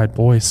black-eyed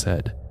boy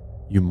said,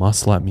 "You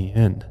must let me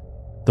in."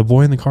 The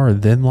boy in the car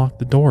then locked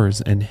the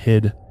doors and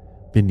hid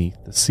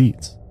beneath the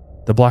seats.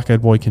 The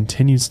black-eyed boy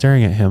continued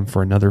staring at him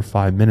for another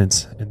 5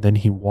 minutes, and then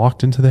he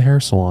walked into the hair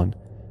salon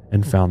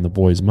and found the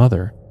boy's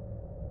mother.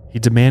 He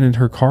demanded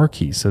her car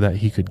key so that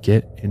he could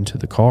get into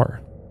the car.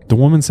 The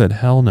woman said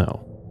hell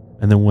no,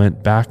 and then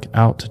went back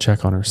out to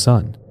check on her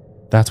son.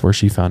 That's where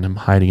she found him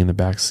hiding in the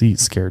back seat,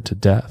 scared to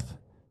death.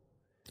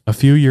 A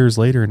few years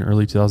later, in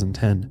early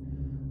 2010,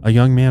 a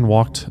young man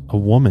walked a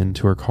woman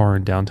to her car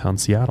in downtown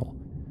Seattle.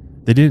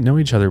 They didn't know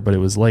each other, but it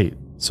was late,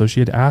 so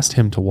she had asked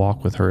him to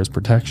walk with her as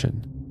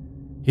protection.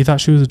 He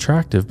thought she was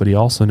attractive, but he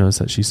also noticed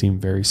that she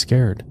seemed very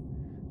scared.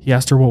 He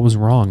asked her what was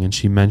wrong, and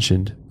she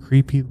mentioned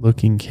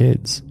creepy-looking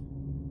kids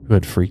who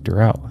had freaked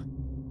her out.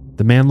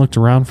 The man looked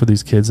around for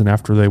these kids, and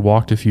after they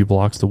walked a few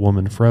blocks, the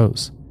woman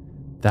froze.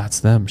 "That's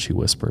them," she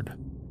whispered.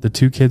 The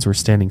 2 kids were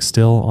standing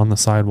still on the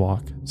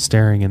sidewalk,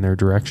 staring in their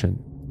direction.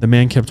 The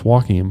man kept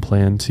walking and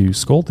planned to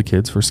scold the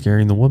kids for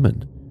scaring the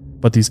woman,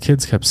 but these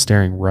kids kept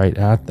staring right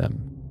at them,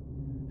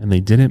 and they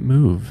didn't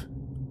move,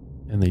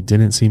 and they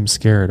didn't seem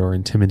scared or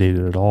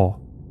intimidated at all.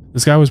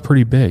 This guy was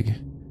pretty big,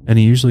 and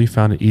he usually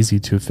found it easy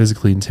to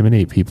physically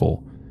intimidate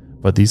people,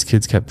 but these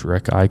kids kept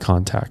direct eye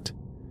contact.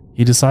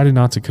 He decided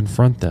not to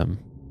confront them,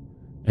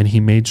 and he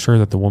made sure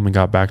that the woman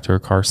got back to her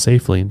car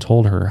safely and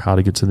told her how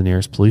to get to the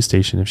nearest police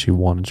station if she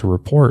wanted to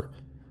report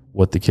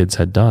what the kids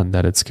had done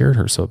that had scared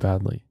her so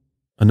badly.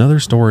 Another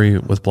story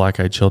with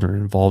black-eyed children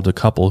involved a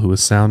couple who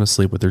was sound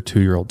asleep with their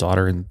 2-year-old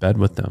daughter in bed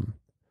with them.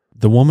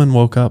 The woman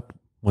woke up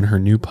when her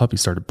new puppy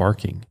started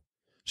barking.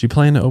 She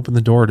planned to open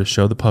the door to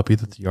show the puppy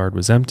that the yard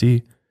was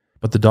empty,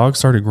 but the dog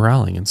started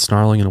growling and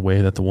snarling in a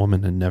way that the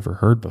woman had never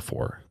heard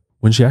before.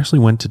 When she actually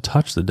went to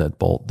touch the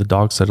deadbolt, the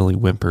dog suddenly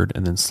whimpered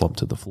and then slumped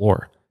to the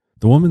floor.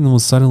 The woman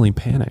was suddenly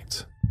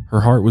panicked.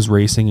 Her heart was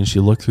racing and she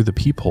looked through the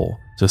peephole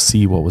to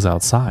see what was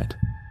outside.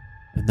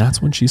 And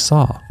that's when she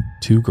saw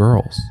 2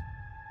 girls.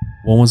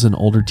 One was an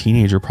older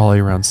teenager, probably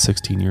around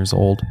 16 years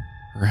old.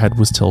 Her head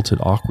was tilted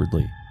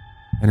awkwardly,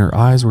 and her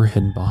eyes were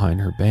hidden behind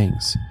her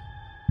bangs,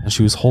 and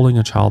she was holding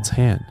a child's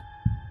hand,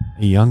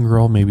 a young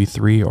girl maybe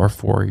 3 or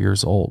 4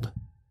 years old.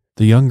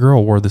 The young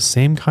girl wore the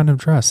same kind of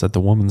dress that the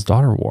woman's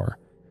daughter wore,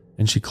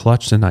 and she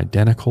clutched an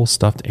identical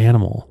stuffed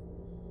animal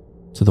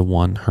to the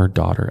one her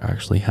daughter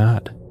actually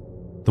had.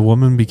 The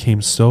woman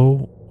became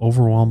so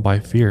overwhelmed by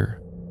fear,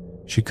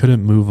 she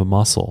couldn't move a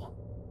muscle,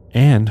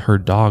 and her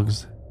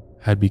dogs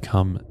had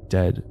become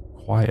dead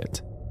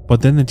quiet.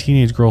 But then the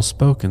teenage girl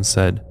spoke and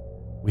said,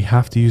 "We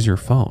have to use your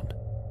phone."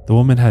 The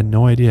woman had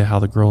no idea how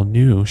the girl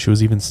knew she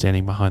was even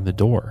standing behind the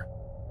door.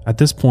 At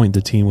this point,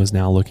 the teen was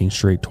now looking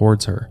straight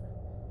towards her,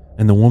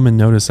 and the woman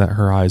noticed that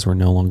her eyes were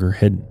no longer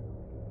hidden.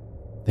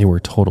 They were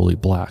totally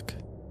black.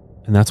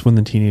 And that's when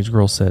the teenage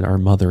girl said, "Our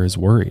mother is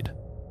worried."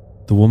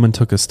 The woman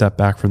took a step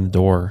back from the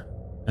door,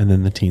 and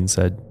then the teen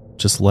said,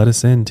 "Just let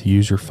us in to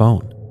use your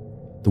phone."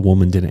 The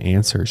woman didn't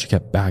answer. She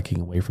kept backing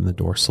away from the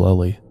door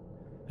slowly.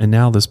 And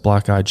now this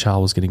black-eyed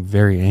child was getting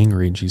very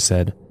angry, and she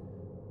said,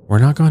 "We're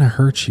not going to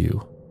hurt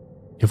you.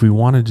 If we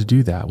wanted to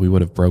do that, we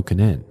would have broken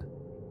in.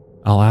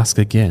 I'll ask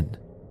again.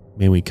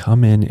 May we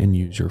come in and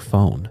use your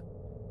phone?"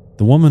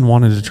 The woman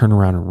wanted to turn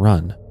around and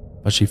run,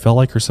 but she felt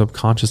like her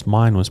subconscious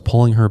mind was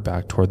pulling her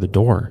back toward the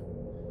door.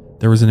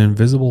 There was an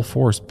invisible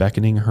force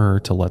beckoning her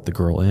to let the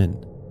girl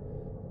in.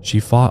 She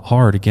fought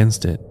hard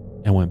against it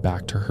and went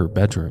back to her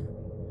bedroom.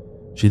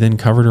 She then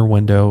covered her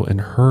window and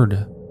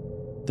heard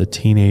the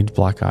teenage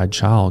black-eyed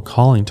child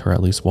calling to her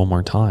at least one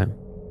more time.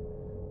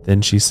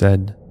 Then she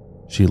said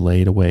she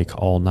laid awake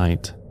all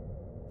night.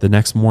 The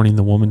next morning,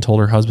 the woman told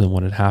her husband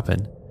what had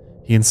happened.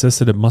 He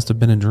insisted it must have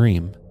been a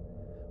dream.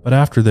 But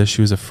after this,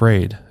 she was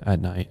afraid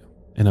at night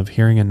and of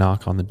hearing a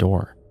knock on the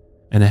door,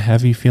 and a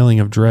heavy feeling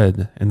of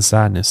dread and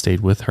sadness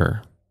stayed with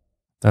her.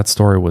 That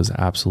story was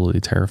absolutely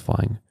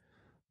terrifying.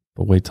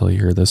 But wait till you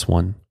hear this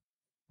one.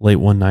 Late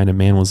one night, a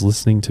man was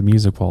listening to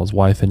music while his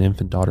wife and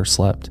infant daughter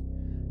slept,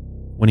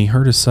 when he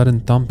heard a sudden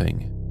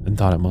thumping and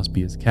thought it must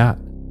be his cat.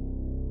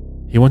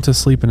 He went to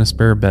sleep in a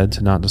spare bed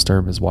to not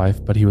disturb his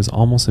wife, but he was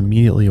almost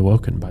immediately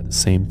awoken by the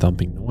same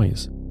thumping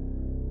noise.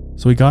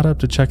 So he got up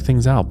to check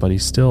things out, but he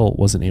still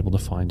wasn't able to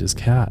find his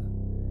cat.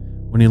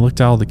 When he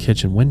looked out of the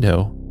kitchen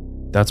window,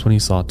 that's when he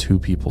saw 2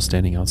 people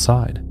standing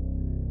outside.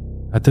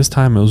 At this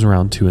time, it was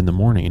around 2 a.m,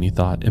 and he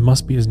thought it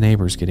must be his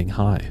neighbors getting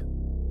high.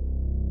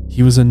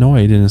 He was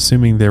annoyed, and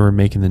assuming they were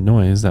making the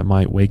noise that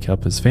might wake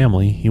up his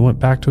family, he went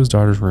back to his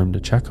daughter's room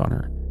to check on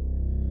her.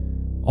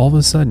 All of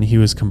a sudden, he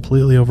was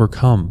completely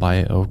overcome by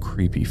a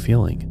creepy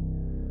feeling.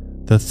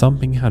 The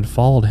thumping had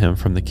followed him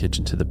from the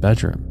kitchen to the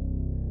bedroom,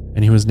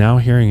 and he was now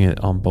hearing it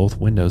on both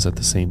windows at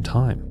the same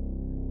time.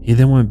 He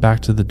then went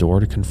back to the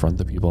door to confront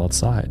the people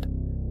outside,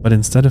 but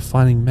instead of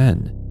finding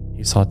men, he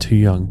he saw two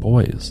young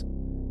boys.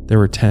 They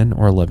were 10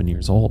 or 11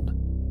 years old,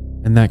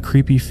 and that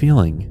creepy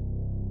feeling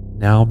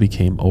now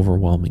became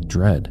overwhelming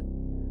dread,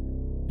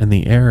 and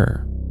the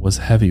air was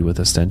heavy with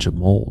a stench of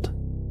mold.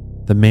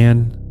 The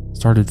man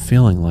started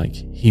feeling like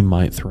he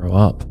might throw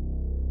up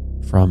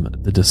from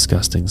the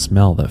disgusting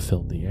smell that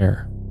filled the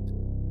air.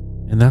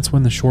 And that's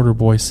when the shorter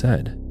boy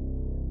said,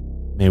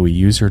 "May we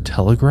use your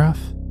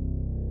telegraph?"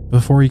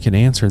 Before he could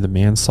answer, the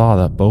man saw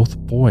that both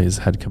boys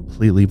had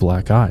completely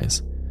black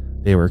eyes.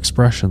 They were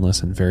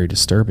expressionless and very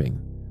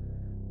disturbing.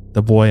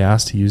 The boy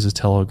asked to use his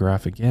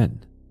telegraph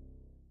again.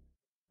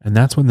 And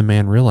that's when the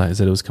man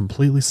realized that it was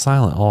completely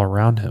silent all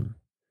around him.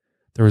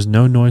 There was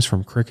no noise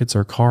from crickets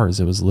or cars.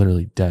 It was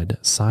literally dead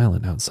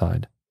silent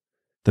outside.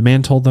 The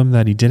man told them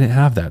that he didn't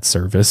have that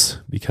service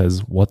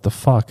because what the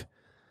fuck?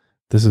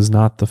 This is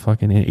not the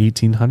fucking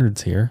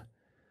 1800s here.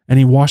 And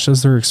he watched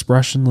as their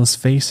expressionless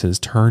faces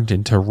turned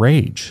into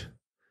rage.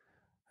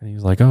 And he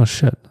was like, oh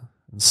shit,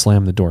 and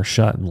slammed the door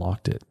shut and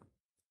locked it.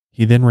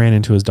 He then ran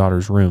into his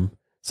daughter's room,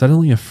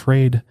 suddenly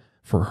afraid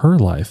for her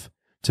life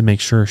to make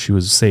sure she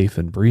was safe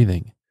and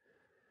breathing.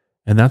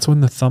 And that's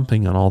when the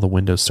thumping on all the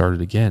windows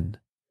started again.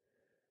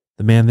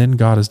 The man then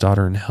got his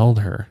daughter and held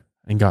her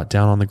and got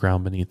down on the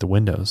ground beneath the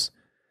windows.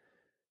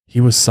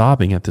 He was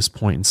sobbing at this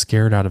point and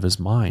scared out of his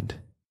mind.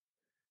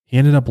 He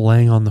ended up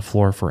laying on the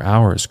floor for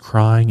hours,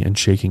 crying and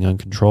shaking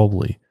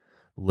uncontrollably,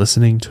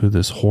 listening to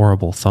this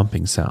horrible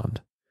thumping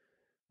sound.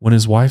 When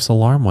his wife's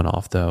alarm went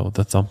off, though,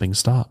 the thumping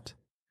stopped.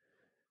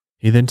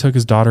 He then took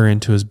his daughter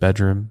into his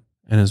bedroom,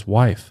 and his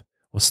wife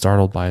was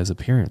startled by his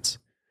appearance,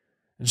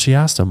 and she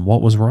asked him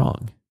what was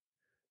wrong.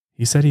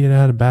 He said he had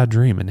had a bad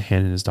dream and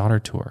handed his daughter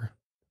to her.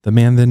 The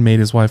man then made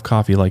his wife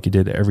coffee like he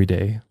did every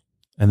day,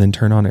 and then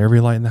turned on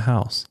every light in the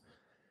house.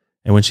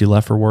 And when she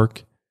left for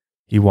work,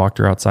 he walked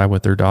her outside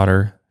with their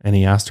daughter, and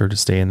he asked her to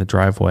stay in the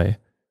driveway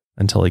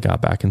until he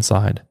got back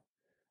inside.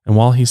 And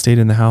while he stayed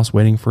in the house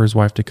waiting for his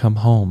wife to come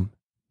home,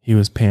 he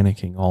was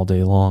panicking all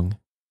day long.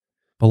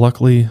 But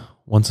luckily,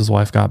 once his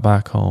wife got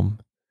back home,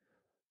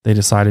 they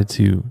decided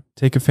to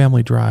take a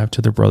family drive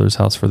to their brother's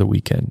house for the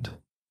weekend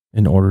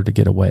in order to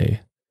get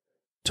away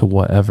to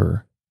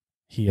whatever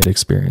he had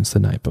experienced the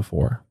night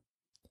before.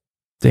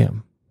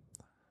 Damn,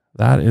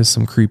 that is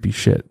some creepy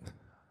shit.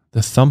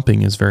 The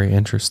thumping is very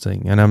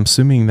interesting, and I'm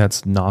assuming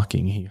that's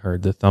knocking he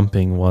heard. The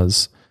thumping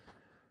was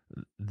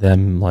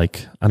them,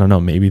 like, I don't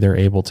know, maybe they're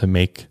able to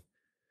make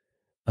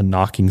a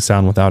knocking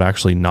sound without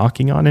actually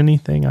knocking on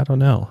anything. I don't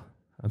know.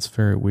 That's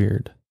very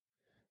weird.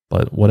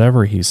 But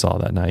whatever he saw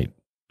that night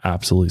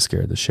absolutely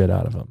scared the shit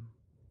out of him.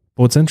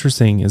 But what's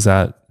interesting is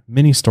that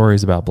many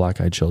stories about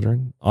black-eyed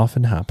children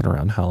often happen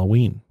around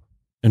Halloween.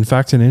 In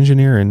fact, an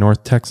engineer in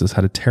North Texas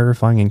had a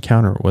terrifying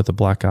encounter with the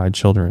black-eyed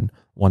children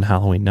one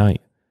Halloween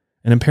night.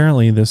 And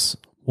apparently this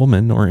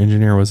woman or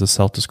engineer was a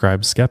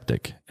self-described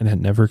skeptic and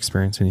had never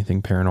experienced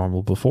anything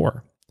paranormal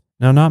before.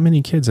 Now, not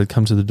many kids had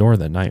come to the door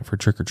that night for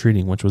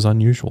trick-or-treating, which was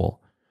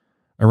unusual.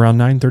 Around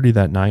 9:30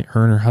 that night,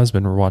 her and her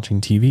husband were watching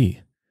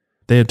TV.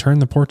 They had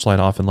turned the porch light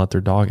off and let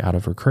their dog out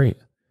of her crate.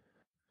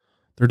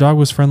 Their dog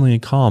was friendly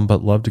and calm,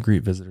 but loved to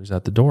greet visitors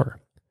at the door.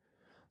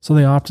 So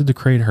they opted to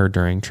crate her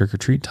during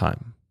trick-or-treat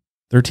time.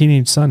 Their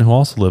teenage son, who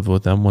also lived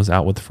with them, was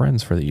out with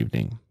friends for the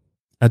evening.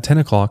 At 10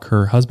 o'clock,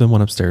 her husband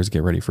went upstairs to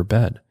get ready for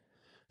bed.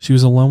 She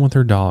was alone with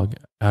her dog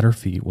at her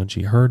feet when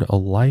she heard a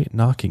light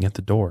knocking at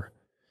the door.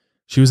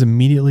 She was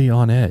immediately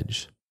on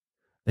edge.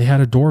 They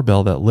had a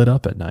doorbell that lit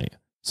up at night,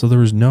 so there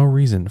was no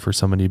reason for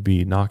somebody to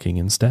be knocking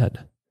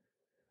instead.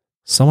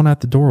 Someone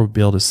at the door would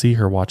be able to see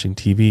her watching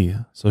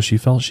TV, so she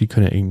felt she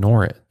couldn't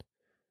ignore it.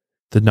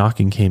 The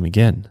knocking came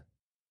again.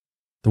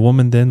 The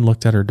woman then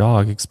looked at her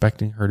dog,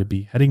 expecting her to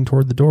be heading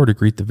toward the door to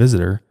greet the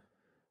visitor,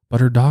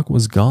 but her dog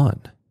was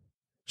gone.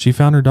 She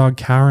found her dog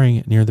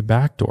cowering near the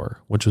back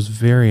door, which was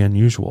very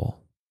unusual.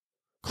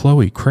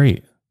 "Chloe,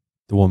 crate,"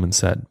 the woman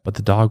said, but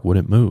the dog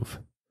wouldn't move.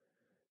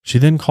 She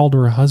then called to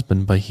her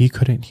husband, but he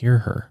couldn't hear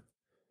her.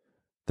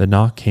 The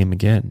knock came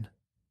again.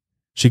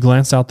 She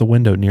glanced out the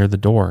window near the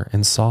door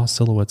and saw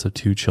silhouettes of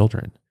two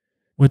children,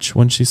 which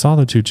when she saw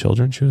the two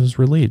children, she was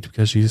relieved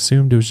because she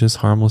assumed it was just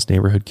harmless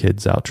neighborhood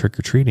kids out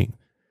trick-or-treating.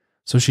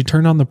 So she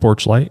turned on the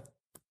porch light,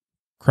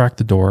 cracked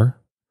the door,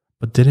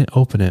 but didn't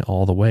open it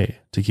all the way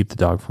to keep the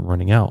dog from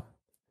running out.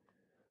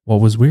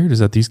 What was weird is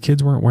that these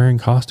kids weren't wearing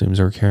costumes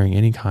or carrying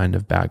any kind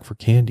of bag for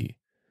candy.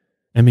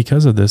 And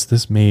because of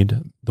this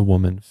made the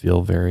woman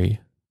feel very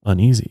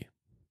uneasy.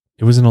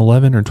 It was an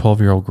 11 or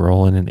 12-year-old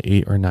girl and an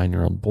 8 or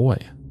 9-year-old boy.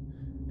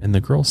 And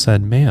the girl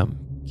said, "Ma'am,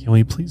 can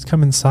we please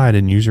come inside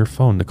and use your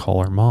phone to call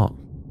our mom?"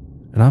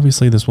 And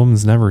obviously this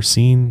woman's never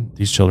seen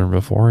these children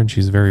before, and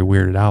she's very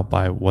weirded out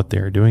by what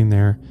they're doing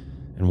there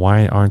and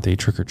why aren't they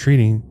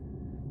trick-or-treating.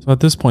 So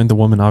at this point, the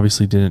woman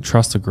obviously didn't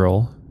trust the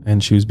girl,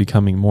 and she was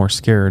becoming more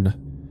scared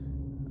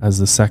as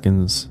the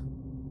seconds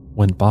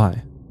went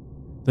by.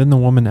 Then the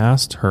woman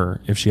asked her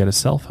if she had a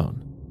cell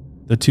phone.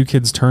 The two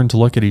kids turned to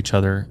look at each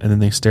other, and then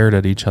they stared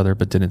at each other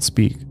but didn't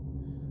speak.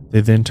 They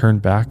then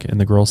turned back, and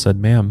the girl said,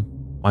 "Ma'am,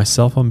 my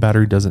cell phone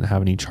battery doesn't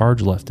have any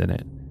charge left in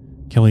it.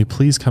 Can we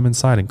please come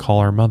inside and call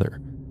our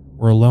mother?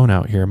 We're alone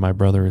out here. My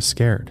brother is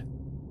scared."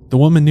 The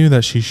woman knew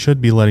that she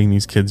should be letting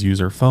these kids use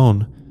her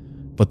phone,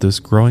 but this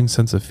growing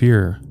sense of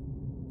fear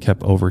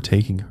kept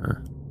overtaking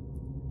her.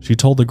 She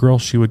told the girl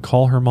she would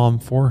call her mom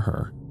for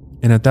her,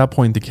 and at that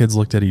point the kids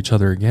looked at each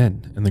other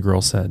again, and the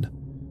girl said,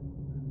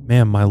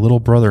 "Ma'am, my little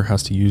brother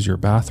has to use your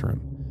bathroom.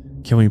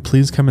 Can we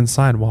please come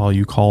inside while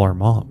you call our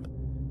mom?"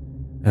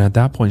 And at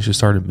that point she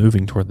started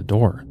moving toward the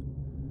door.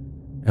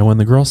 And when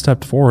the girl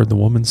stepped forward, the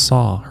woman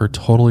saw her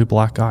totally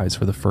black eyes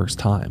for the first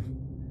time.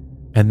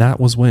 And that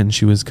was when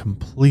she was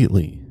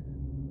completely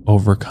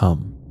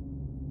overcome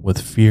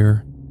with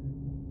fear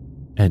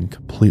and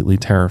completely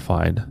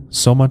terrified,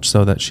 so much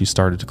so that she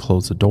started to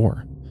close the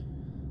door.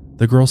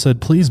 The girl said,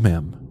 "Please,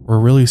 ma'am, we're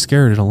really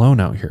scared and alone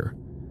out here.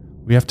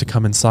 We have to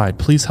come inside.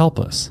 Please help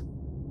us."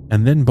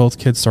 And then both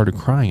kids started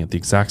crying at the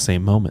exact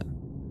same moment.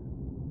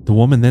 The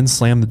woman then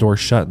slammed the door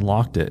shut and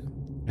locked it,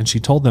 and she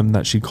told them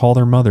that she'd call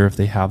their mother if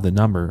they have the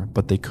number,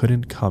 but they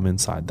couldn't come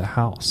inside the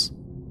house.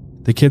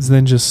 The kids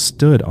then just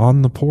stood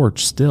on the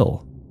porch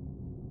still,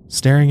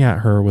 staring at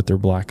her with their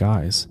black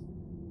eyes,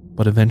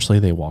 but eventually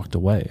they walked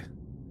away.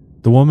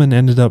 The woman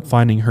ended up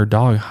finding her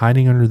dog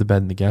hiding under the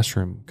bed in the guest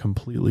room,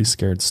 completely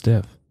scared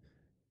stiff.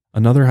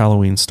 Another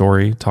Halloween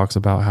story talks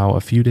about how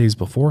a few days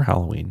before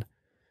Halloween,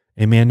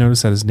 a man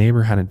noticed that his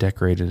neighbor hadn't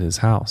decorated his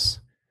house.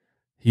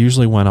 He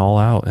usually went all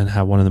out and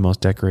had one of the most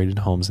decorated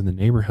homes in the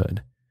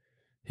neighborhood.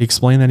 He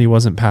explained that he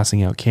wasn't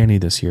passing out candy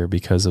this year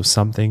because of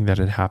something that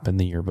had happened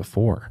the year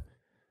before.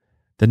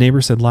 The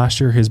neighbor said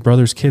last year his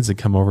brother's kids had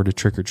come over to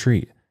trick or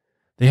treat.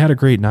 They had a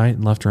great night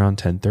and left around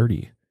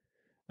 10:30.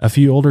 A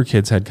few older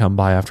kids had come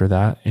by after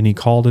that, and he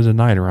called it a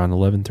night around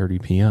 11:30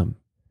 p.m.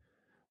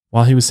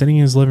 While he was sitting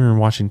in his living room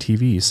watching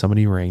TV,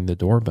 somebody rang the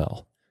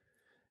doorbell.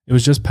 It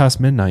was just past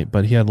midnight,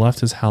 but he had left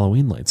his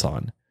Halloween lights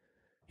on.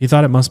 He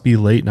thought it must be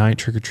late night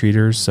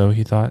trick-or-treaters, so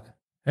he thought,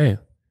 "Hey,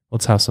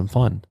 let's have some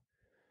fun."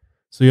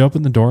 So he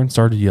opened the door and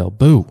started to yell,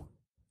 "Boo!"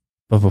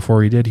 But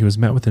before he did, he was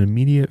met with an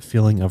immediate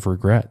feeling of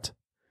regret.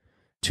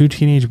 2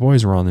 teenage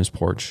boys were on his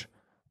porch,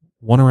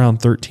 one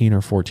around 13 or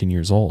 14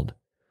 years old.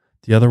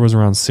 The other was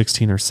around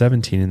 16 or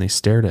 17, and they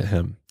stared at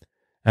him.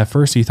 At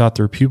first, he thought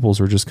their pupils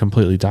were just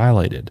completely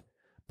dilated,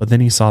 but then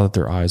he saw that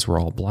their eyes were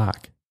all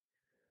black.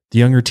 The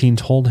younger teen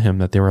told him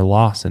that they were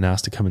lost and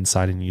asked to come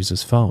inside and use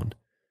his phone.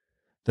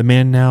 The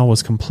man now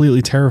was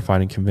completely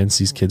terrified and convinced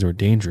these kids were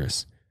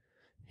dangerous.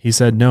 He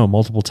said no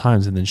multiple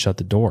times and then shut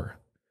the door.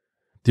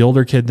 The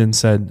older kid then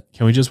said,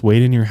 "Can we just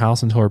wait in your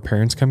house until our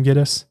parents come get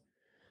us?"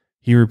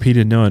 He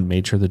repeated no and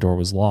made sure the door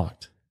was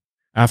locked.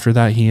 After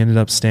that, he ended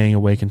up staying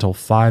awake until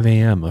 5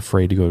 a.m.,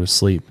 afraid to go to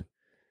sleep.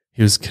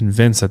 He was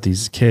convinced that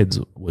these kids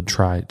would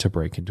try to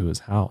break into his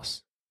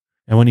house.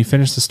 And when he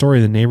finished the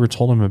story, the neighbor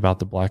told him about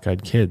the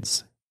black-eyed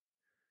kids.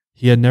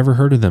 He had never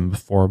heard of them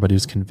before, but he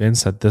was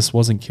convinced that this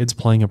wasn't kids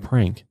playing a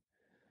prank.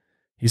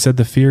 He said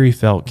the fear he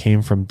felt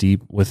came from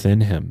deep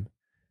within him.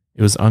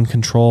 It was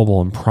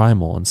uncontrollable and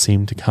primal and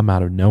seemed to come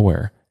out of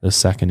nowhere the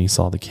second he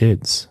saw the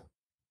kids.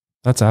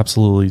 That's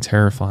absolutely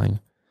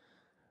terrifying.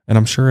 And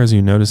I'm sure as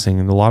you're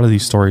noticing, a lot of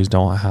these stories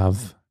don't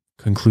have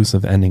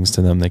conclusive endings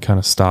to them. They kind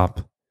of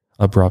stop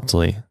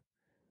abruptly.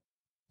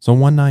 So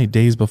one night,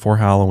 days before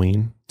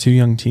Halloween, 2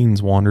 young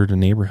teens wandered a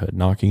neighborhood,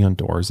 knocking on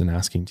doors and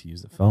asking to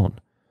use the phone.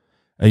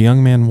 A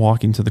young man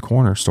walking to the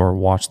corner store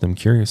watched them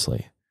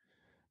curiously.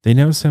 They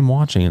noticed him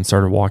watching and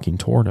started walking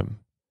toward him.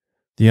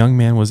 The young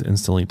man was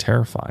instantly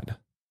terrified.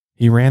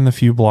 He ran the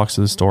few blocks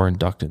to the store and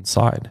ducked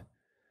inside.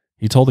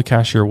 He told the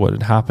cashier what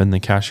had happened. The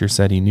cashier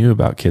said he knew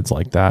about kids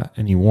like that,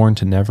 and he warned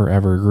to never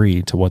ever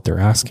agree to what they're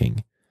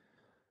asking.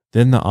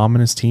 Then the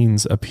ominous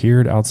teens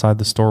appeared outside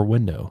the store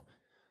window.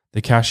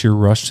 The cashier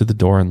rushed to the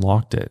door and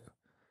locked it.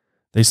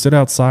 They stood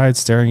outside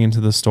staring into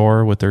the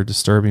store with their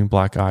disturbing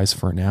black eyes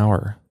for an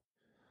hour.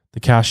 The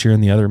cashier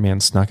and the other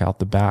man snuck out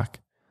the back,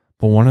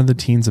 but one of the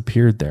teens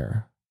appeared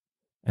there.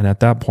 And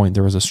at that point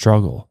there was a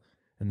struggle,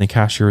 and the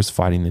cashier was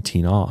fighting the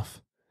teen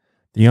off.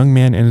 The young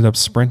man ended up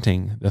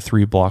sprinting the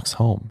 3 blocks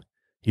home.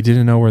 He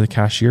didn't know where the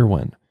cashier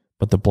went,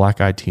 but the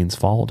black-eyed teens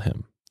followed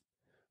him.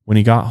 When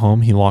he got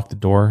home, he locked the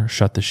door,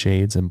 shut the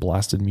shades, and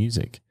blasted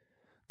music.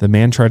 The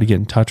man tried to get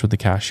in touch with the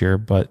cashier,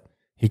 but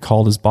he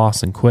called his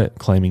boss and quit,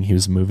 claiming he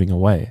was moving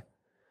away.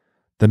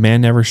 The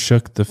man never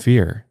shook the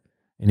fear,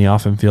 and he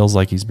often feels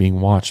like he's being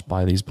watched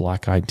by these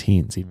black-eyed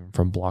teens, even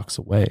from blocks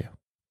away.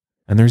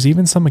 And there's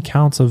even some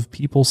accounts of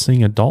people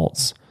seeing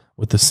adults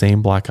with the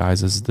same black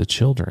eyes as the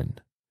children.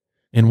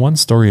 In one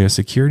story, a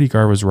security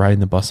guard was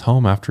riding the bus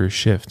home after his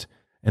shift,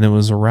 and it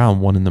was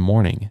around 1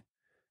 a.m.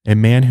 A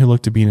man who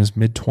looked to be in his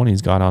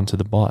mid-20s got onto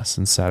the bus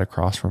and sat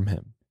across from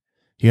him.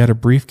 He had a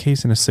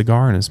briefcase and a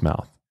cigar in his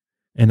mouth,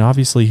 and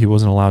obviously he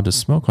wasn't allowed to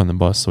smoke on the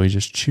bus, so he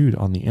just chewed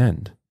on the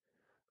end.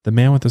 The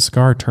man with the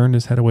cigar turned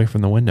his head away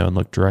from the window and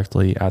looked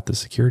directly at the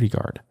security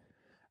guard.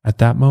 At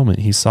that moment,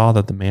 he saw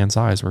that the man's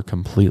eyes were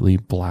completely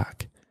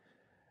black.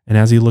 And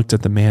as he looked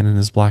at the man in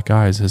his black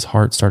eyes, his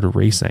heart started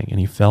racing and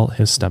he felt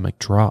his stomach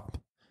drop.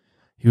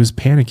 He was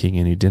panicking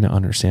and he didn't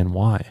understand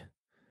why.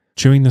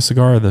 Chewing the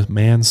cigar, the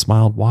man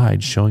smiled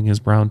wide, showing his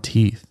brown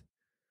teeth.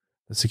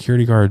 The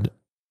security guard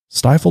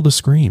stifled a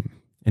scream,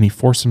 and he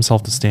forced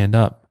himself to stand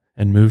up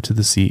and move to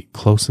the seat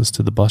closest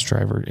to the bus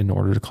driver in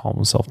order to calm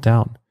himself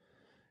down.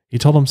 He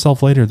told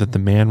himself later that the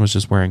man was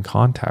just wearing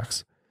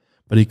contacts,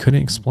 but he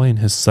couldn't explain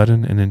his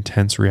sudden and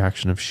intense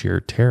reaction of sheer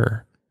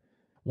terror.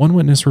 One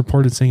witness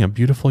reported seeing a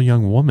beautiful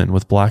young woman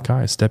with black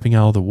eyes stepping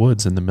out of the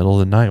woods in the middle of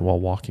the night while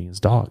walking his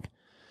dog,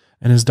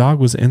 and his dog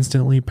was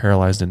instantly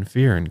paralyzed in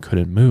fear and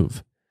couldn't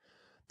move.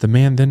 The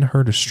man then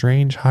heard a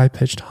strange,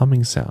 high-pitched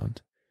humming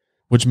sound,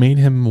 which made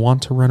him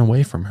want to run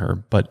away from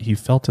her, but he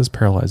felt as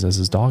paralyzed as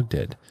his dog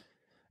did,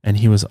 and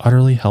he was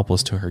utterly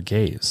helpless to her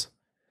gaze.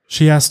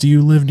 She asked, "Do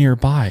you live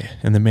nearby?"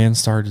 And the man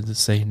started to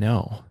say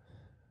no.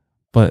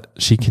 But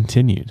she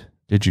continued,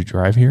 "Did you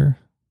drive here?"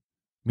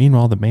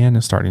 Meanwhile, the man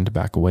is starting to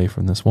back away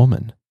from this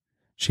woman.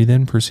 She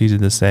then proceeded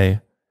to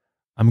say,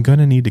 "I'm going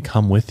to need to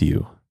come with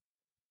you.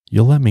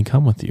 You'll let me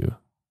come with you.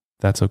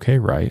 That's okay,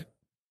 right?"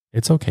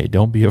 "It's okay.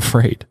 Don't be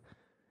afraid."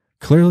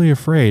 Clearly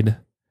afraid,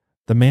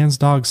 the man's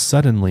dog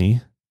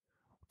suddenly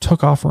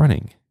took off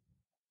running,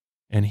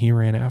 and he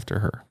ran after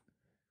her.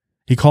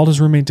 He called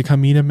his roommate to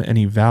come meet him, and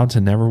he vowed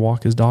to never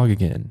walk his dog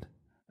again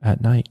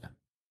at night.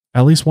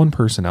 At least one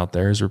person out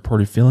there is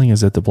reported feeling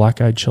as if the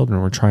black-eyed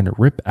children were trying to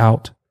rip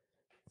out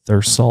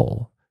their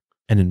soul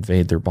and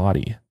invade their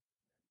body.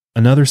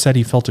 Another said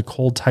he felt a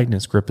cold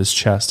tightness grip his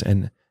chest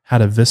and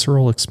had a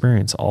visceral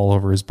experience all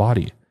over his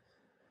body.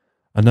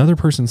 Another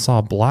person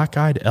saw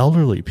black-eyed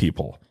elderly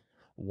people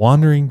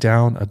wandering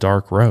down a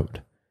dark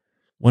road.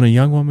 When a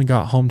young woman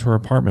got home to her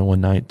apartment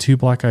one night, 2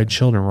 black-eyed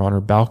children were on her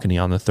balcony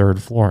on the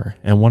 3rd floor,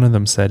 and one of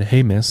them said,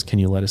 "Hey miss, can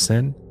you let us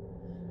in?"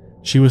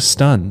 She was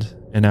stunned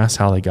and asked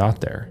how they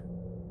got there.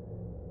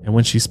 And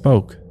when she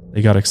spoke,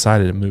 they got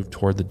excited and moved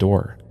toward the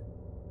door,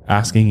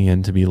 asking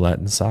again to be let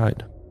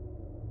inside.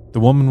 The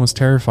woman was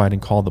terrified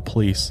and called the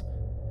police.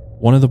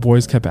 One of the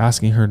boys kept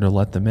asking her to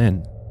let them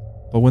in,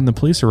 but when the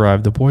police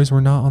arrived, the boys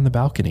were not on the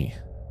balcony.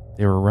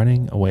 They were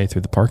running away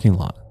through the parking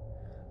lot.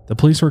 The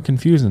police were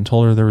confused and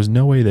told her there was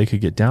no way they could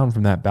get down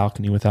from that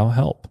balcony without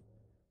help.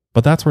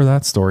 But that's where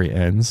that story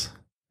ends.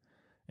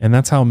 And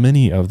that's how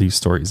many of these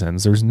stories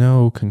ends. There's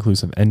no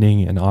conclusive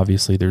ending, and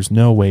obviously there's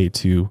no way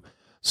to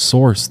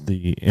source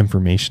the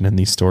information in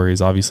these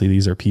stories. Obviously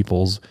these are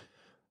people's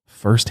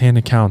firsthand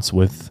accounts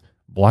with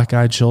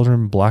black-eyed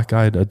children,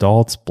 black-eyed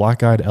adults,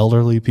 black-eyed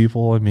elderly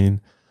people. I mean,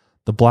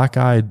 the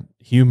black-eyed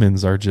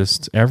humans are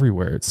just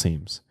everywhere, it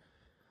seems.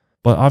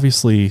 But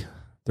obviously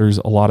there's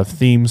a lot of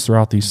themes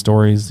throughout these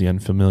stories: the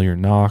unfamiliar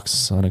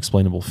knocks,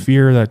 unexplainable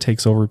fear that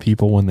takes over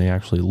people when they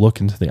actually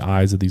look into the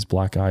eyes of these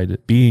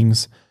black-eyed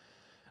beings,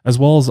 as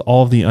well as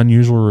all of the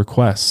unusual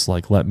requests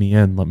like "let me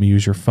in, let me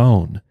use your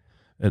phone."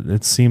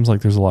 It seems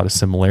like there's a lot of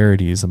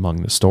similarities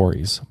among the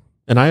stories.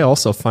 And I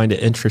also find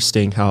it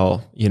interesting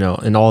how,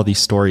 in all of these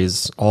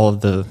stories, all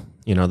of the,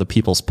 the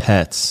people's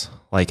pets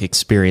like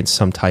experience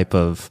some type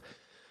of,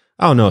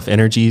 I don't know if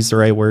energy is the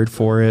right word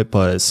for it,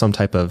 but some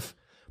type of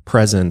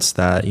presence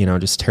that,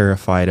 just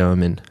terrified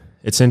them. And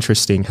it's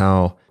interesting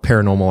how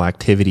paranormal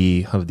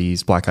activity of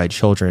these black-eyed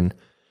children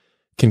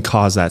can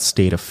cause that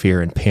state of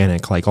fear and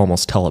panic, like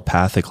almost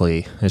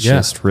telepathically. It's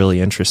just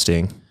really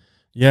interesting.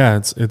 Yeah,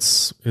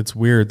 it's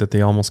weird that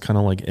they almost kind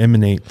of like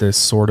emanate this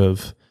sort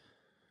of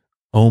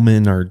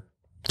omen or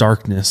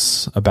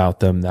darkness about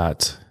them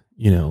that,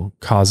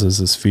 causes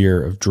this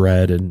fear of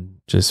dread and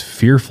just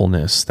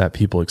fearfulness that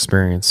people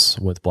experience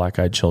with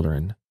black-eyed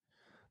children.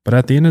 But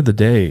at the end of the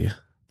day,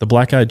 the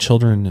black-eyed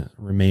children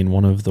remain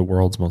one of the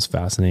world's most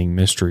fascinating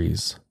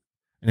mysteries.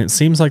 And it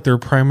seems like their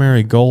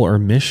primary goal or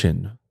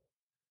mission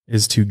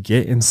is to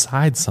get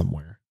inside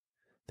somewhere.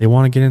 They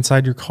want to get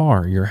inside your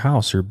car, your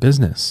house, your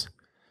business.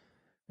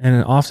 And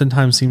it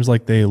oftentimes seems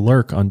like they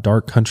lurk on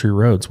dark country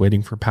roads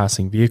waiting for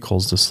passing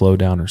vehicles to slow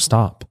down or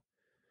stop.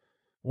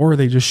 Or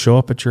they just show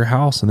up at your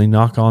house and they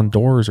knock on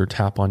doors or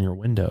tap on your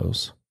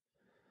windows.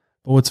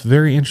 But what's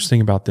very interesting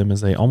about them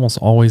is they almost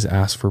always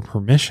ask for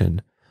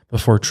permission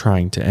before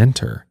trying to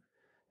enter.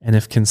 And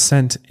if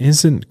consent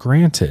isn't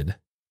granted,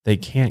 they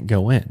can't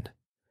go in.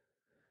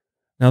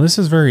 Now, this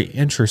is very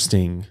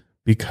interesting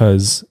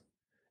because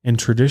in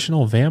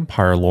traditional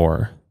vampire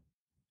lore,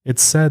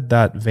 it's said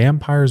that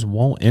vampires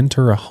won't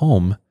enter a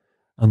home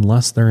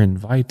unless they're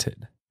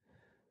invited.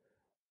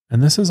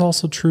 And this is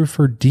also true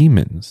for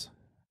demons,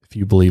 if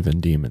you believe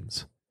in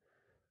demons.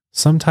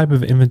 Some type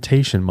of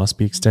invitation must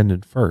be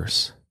extended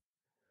first.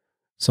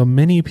 So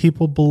many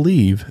people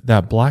believe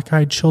that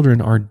black-eyed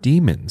children are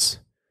demons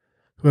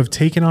who have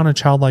taken on a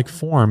childlike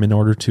form in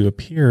order to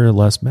appear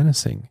less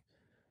menacing.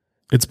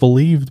 It's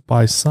believed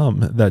by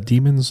some that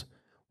demons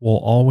will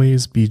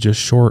always be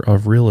just short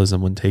of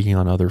realism when taking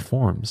on other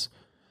forms,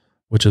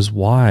 which is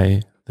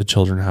why the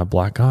children have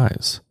black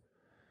eyes.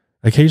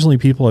 Occasionally,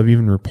 people have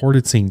even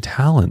reported seeing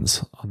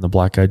talons on the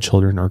black-eyed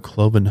children or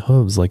cloven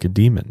hooves like a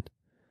demon.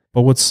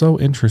 But what's so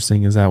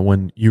interesting is that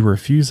when you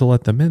refuse to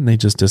let them in, they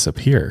just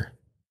disappear.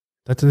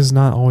 That is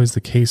not always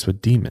the case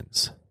with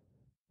demons.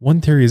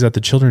 One theory is that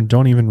the children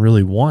don't even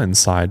really want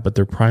inside, but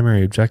their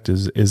primary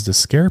objective is to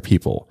scare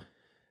people.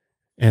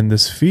 And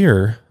this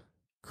fear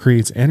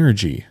creates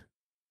energy,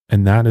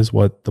 And that is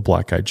what the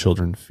black-eyed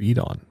children feed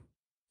on.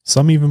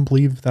 Some even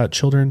believe that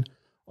children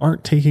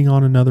aren't taking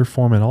on another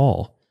form at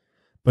all,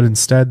 but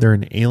instead they're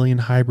an alien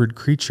hybrid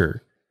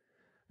creature,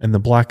 and the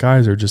black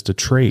eyes are just a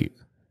trait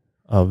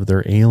of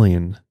their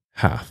alien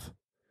half.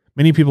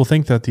 Many people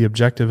think that the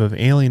objective of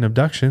alien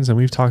abductions, and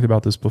we've talked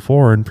about this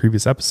before in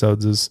previous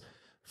episodes, is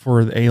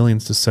for the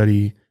aliens to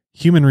study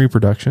human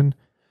reproduction,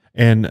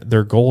 and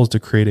their goal is to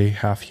create a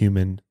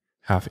half-human,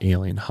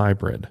 half-alien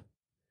hybrid.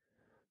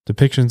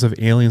 Depictions of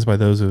aliens by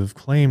those who have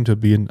claimed to have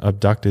been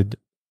abducted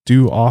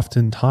do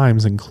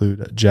oftentimes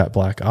include jet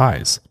black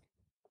eyes.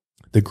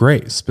 The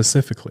gray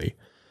specifically.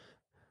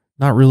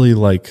 Not really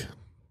like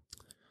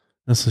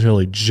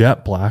necessarily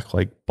jet black,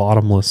 like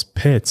bottomless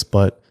pits,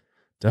 but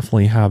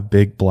definitely have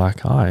big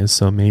black eyes.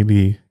 So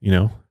maybe,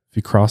 if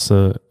you cross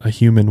a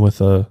human with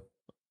a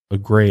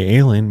gray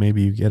alien,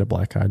 maybe you get a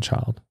black-eyed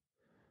child.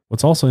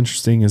 What's also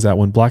interesting is that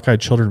when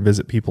black-eyed children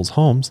visit people's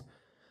homes,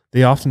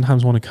 they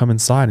oftentimes want to come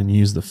inside and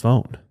use the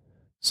phone.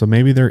 So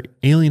maybe they're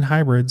alien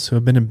hybrids who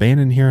have been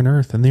abandoned here on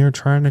Earth and they are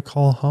trying to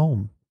call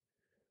home.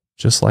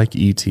 Just like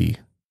E.T.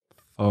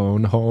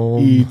 Phone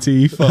home.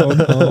 E.T. phone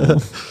home.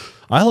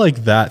 I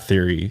like that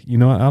theory.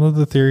 Out of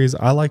the theories,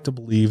 I like to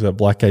believe that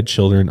black-eyed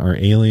children are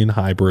alien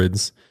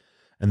hybrids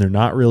and they're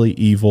not really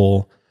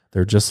evil.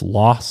 They're just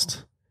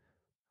lost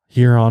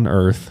here on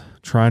Earth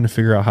trying to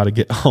figure out how to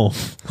get home.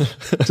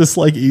 Just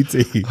like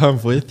E.T.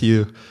 I'm with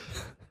you.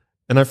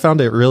 And I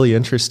found it really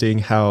interesting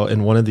how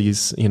in one of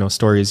these,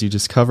 stories you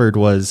just covered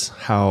was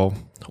how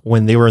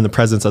when they were in the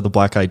presence of the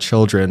black-eyed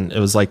children, it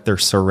was like their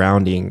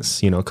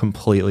surroundings,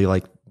 completely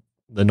like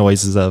the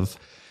noises of,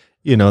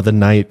 the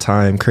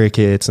nighttime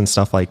crickets and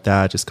stuff like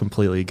that just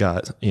completely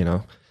got,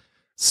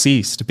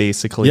 ceased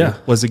basically. Yeah.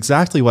 Was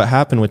exactly what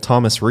happened with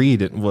Thomas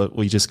Reed and what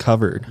we just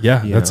covered.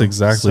 Yeah, that's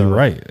exactly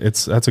right.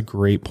 That's a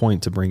great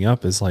point to bring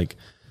up is like,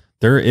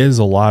 there is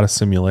a lot of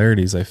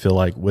similarities, I feel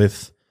like,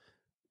 with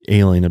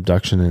alien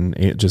abduction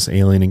and just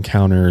alien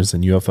encounters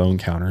and UFO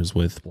encounters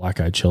with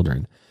black-eyed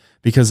children,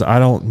 because I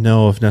don't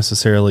know if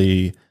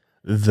necessarily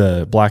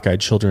the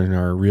black-eyed children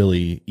are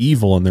really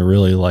evil and they're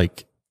really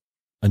like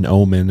an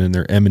omen and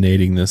they're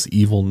emanating this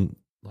evil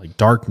like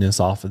darkness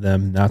off of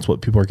them. And that's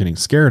what people are getting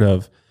scared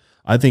of.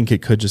 I think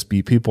it could just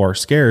be people are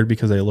scared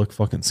because they look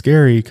fucking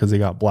scary because they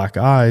got black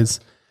eyes,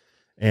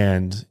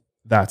 and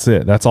that's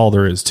it. That's all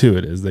there is to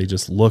it, is they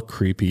just look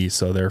creepy.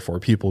 So therefore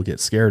people get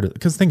scared.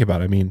 Because think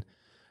about it. I mean,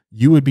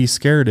 you would be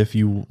scared if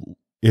you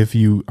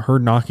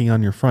heard knocking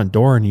on your front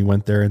door and you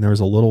went there and there was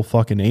a little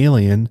fucking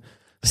alien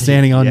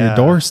standing on your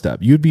doorstep.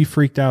 You'd be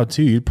freaked out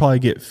too. You'd probably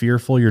get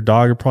fearful. Your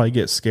dog would probably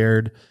get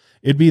scared.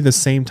 It'd be the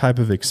same type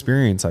of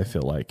experience, I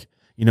feel like.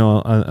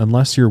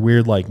 Unless you're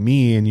weird like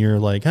me and you're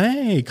like,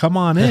 hey, come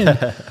on in.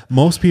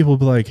 Most people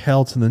be like,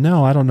 hell to the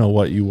no. I don't know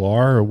what you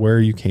are or where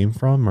you came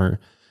from or,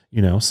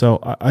 So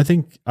I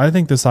think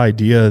this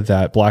idea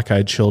that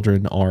black-eyed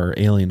children are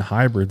alien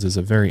hybrids is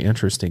a very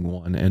interesting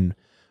one. And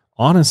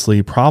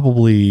honestly,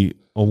 probably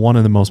one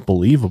of the most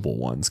believable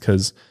ones.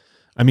 Because,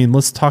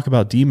 let's talk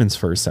about demons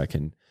for a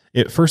second.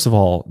 First of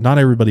all, not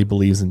everybody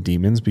believes in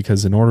demons,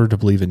 because in order to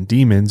believe in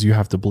demons, you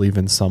have to believe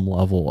in some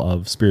level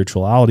of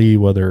spirituality,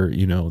 whether,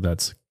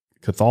 that's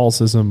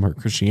Catholicism or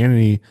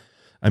Christianity.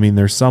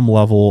 There's some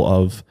level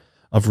of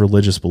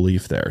religious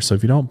belief there. So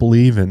if you don't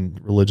believe in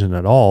religion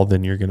at all,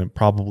 then you're going to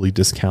probably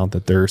discount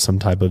that there's some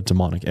type of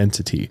demonic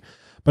entity.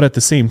 But at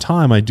the same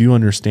time, I do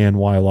understand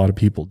why a lot of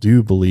people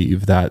do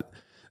believe that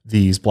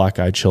these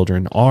black-eyed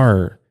children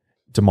are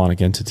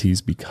demonic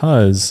entities,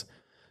 because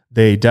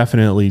they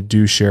definitely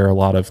do share a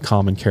lot of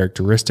common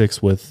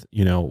characteristics with,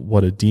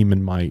 what a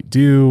demon might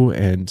do.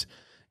 And,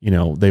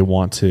 they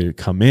want to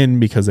come in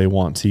because they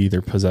want to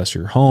either possess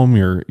your home,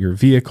 your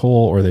vehicle,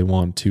 or they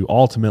want to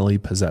ultimately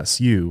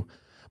possess you.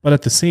 But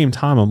at the same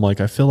time, I'm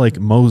like, I feel like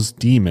most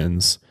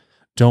demons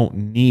don't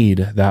need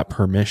that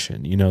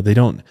permission.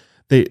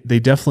 They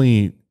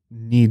definitely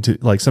need to,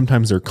 like,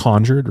 sometimes they're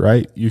conjured,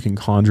 right? You can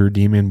conjure a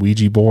demon,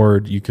 Ouija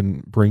board, you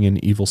can bring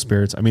in evil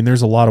spirits.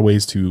 There's a lot of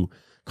ways to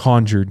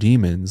conjure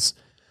demons,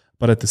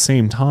 but at the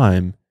same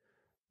time,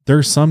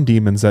 there's some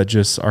demons that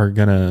just are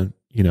gonna,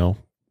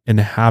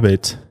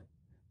 inhabit,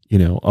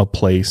 a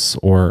place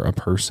or a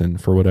person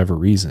for whatever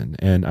reason.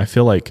 And I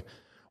feel like,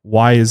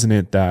 why isn't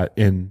it that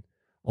in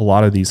a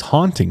lot of these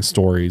haunting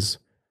stories,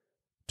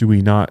 do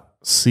we not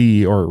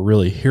see or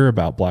really hear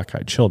about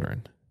black-eyed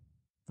children?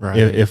 Right.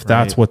 If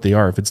that's what they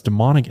are, if it's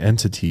demonic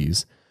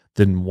entities,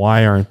 then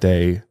why aren't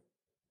they,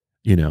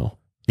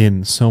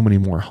 in so many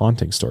more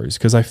haunting stories?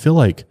 Because I feel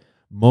like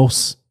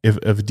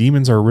if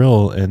demons are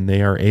real and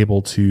they are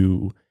able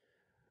to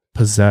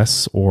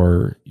possess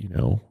or,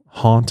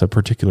 haunt a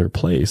particular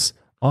place,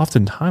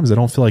 oftentimes I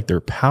don't feel like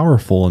they're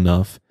powerful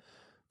enough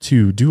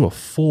to do a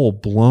full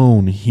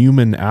blown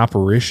human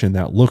apparition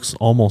that looks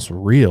almost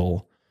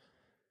real,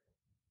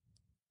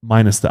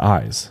 minus the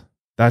eyes.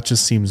 That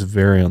just seems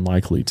very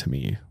unlikely to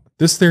me.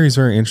 This theory is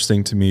very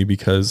interesting to me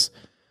because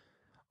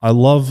I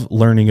love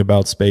learning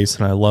about space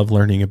and I love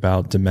learning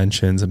about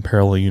dimensions and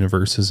parallel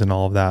universes and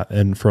all of that.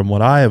 And from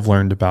what I have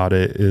learned about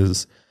it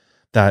is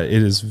that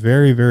it is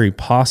very, very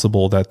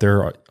possible that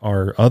there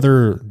are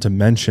other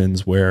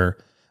dimensions where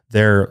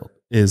there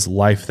is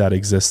life that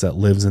exists that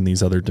lives in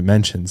these other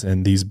dimensions.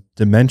 And these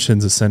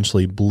dimensions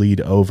essentially bleed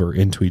over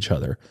into each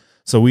other.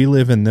 So we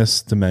live in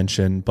this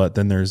dimension, but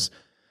then there's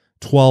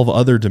 12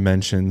 other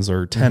dimensions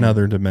or 10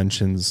 other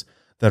dimensions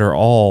that are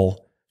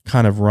all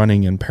kind of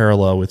running in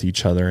parallel with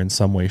each other in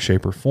some way,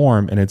 shape, or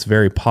form. And it's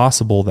very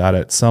possible that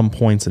at some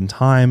points in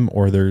time,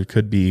 or there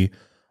could be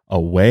a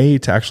way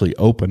to actually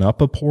open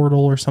up a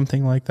portal or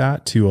something like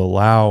that to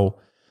allow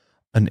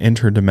an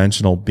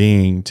interdimensional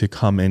being to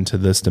come into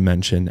this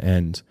dimension.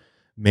 And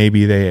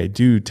maybe they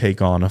do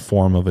take on a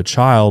form of a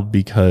child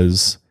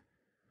because,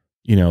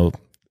 you know,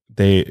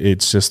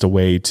 it's just a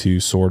way to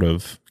sort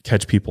of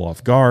catch people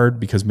off guard,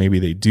 because maybe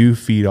they do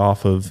feed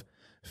off of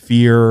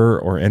fear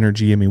or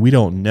energy. I mean, we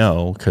don't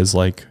know, because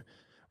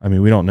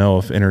we don't know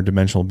if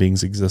interdimensional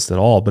beings exist at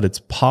all, but it's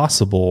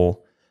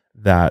possible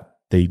that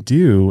they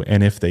do.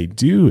 And if they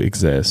do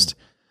exist,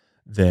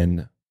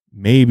 then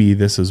maybe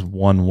this is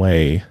one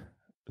way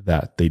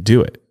that they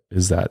do it,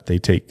 is that they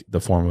take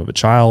the form of a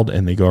child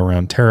and they go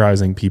around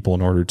terrorizing people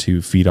in order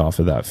to feed off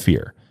of that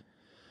fear.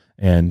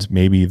 And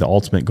maybe the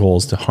ultimate goal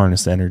is to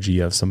harness the energy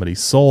of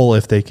somebody's soul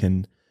if they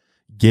can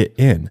get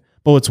in.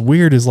 But what's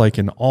weird is, like,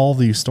 in all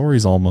these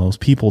stories, almost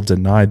people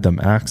denied them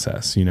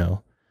access, you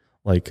know,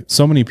 like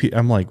so many people.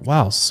 I'm like,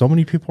 wow, so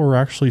many people were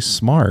actually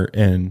smart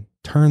and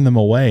turned them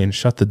away and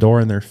shut the door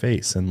in their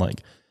face. And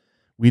like,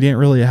 we didn't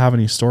really have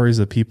any stories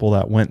of people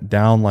that went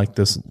down like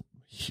this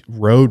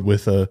road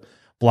with a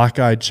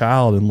black-eyed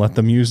child and let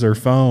them use their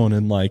phone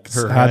and like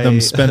had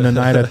them spend the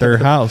night at their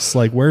house.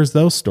 Like, where's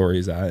those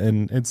stories at?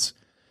 And it's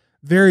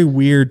very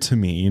weird to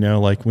me, you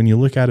know, like when you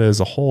look at it as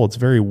a whole, it's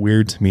very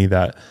weird to me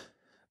that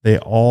they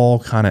all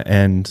kind of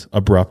end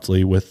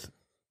abruptly with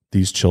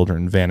these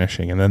children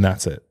vanishing, and then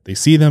that's it. They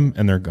see them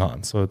and they're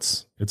gone. So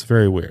it's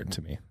very weird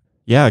to me.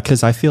 Yeah,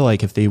 because I feel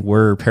like if they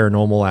were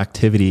paranormal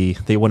activity,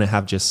 they wouldn't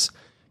have just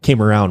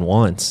came around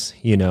once,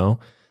 you know?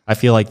 I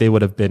feel like they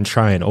would have been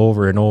trying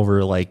over and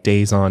over, like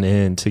days on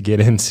end, to get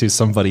into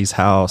somebody's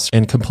house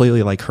and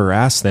completely like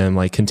harass them,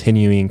 like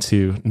continuing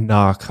to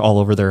knock all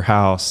over their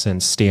house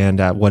and stand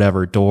at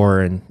whatever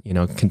door and, you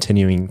know,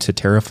 continuing to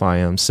terrify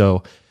them.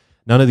 So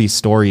none of these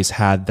stories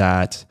had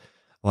that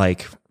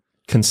like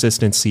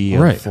consistency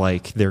of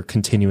like they're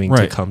continuing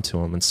to come to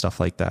them and stuff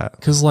like that.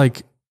 Because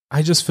like,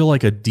 I just feel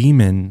like a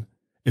demon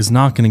is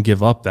not going to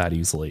give up that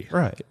easily.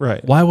 Right.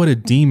 Why would a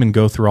demon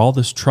go through all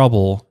this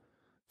trouble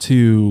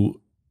to,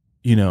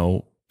 you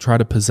know, try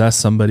to possess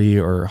somebody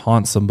or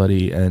haunt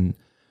somebody? And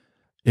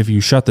if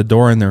you shut the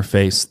door in their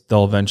face,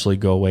 they'll eventually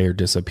go away or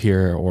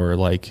disappear. Or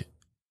like,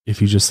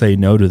 if you just say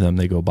no to them,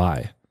 they go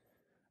by.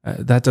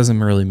 That doesn't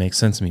really make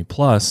sense to me.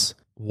 Plus,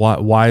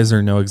 why is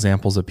there no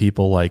examples of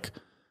people like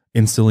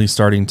instantly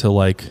starting to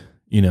like,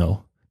 you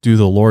know, do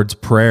the Lord's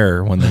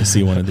Prayer when they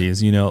see one of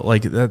these, you know,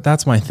 like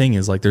that's my thing,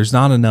 is like, there's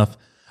not enough.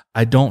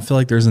 I don't feel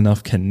like there's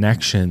enough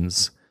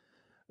connections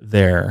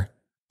there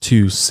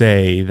to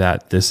say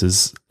that this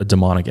is a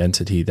demonic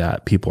entity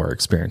that people are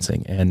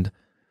experiencing. And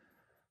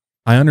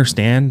I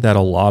understand that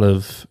a lot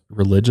of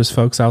religious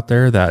folks out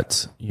there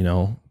that, you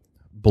know,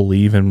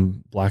 believe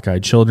in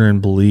black-eyed children,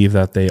 believe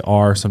that they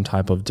are some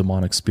type of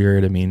demonic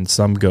spirit. I mean,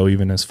 some go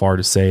even as far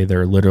to say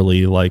they're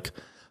literally like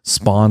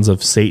spawns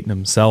of Satan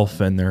himself,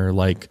 and they're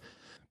like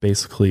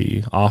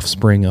basically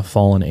offspring of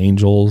fallen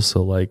angels.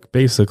 So like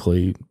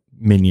basically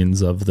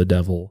minions of the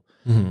devil.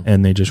 Mm-hmm.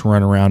 And they just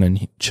run around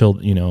in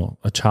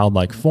a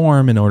childlike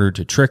form in order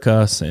to trick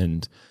us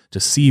and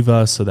deceive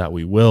us so that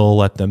we will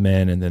let them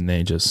in. And then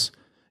they just,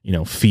 you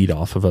know, feed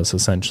off of us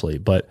essentially.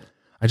 But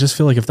I just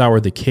feel like if that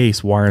were the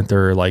case, why aren't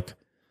there like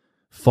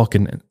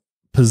fucking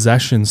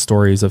possession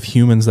stories of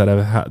humans that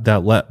have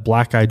that let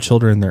black-eyed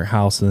children in their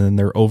house and then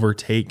they're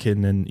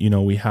overtaken, and, you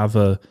know, we have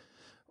a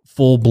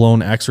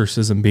full-blown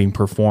exorcism being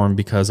performed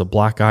because a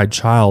black-eyed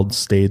child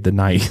stayed the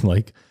night.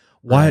 Like,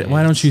 why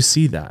don't you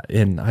see that?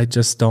 And I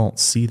just don't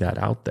see that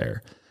out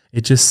there.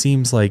 It just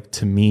seems like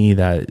to me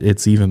that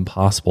it's even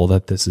possible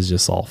that this is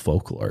just all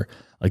folklore.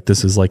 Like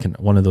this is like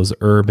one of those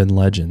urban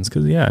legends.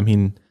 Because yeah, I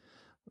mean,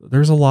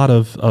 there's a lot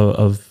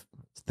of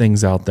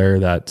things out there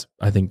that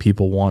I think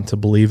people want to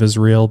believe is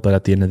real, but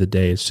at the end of the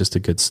day, it's just a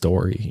good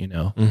story, you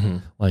know? Mm-hmm.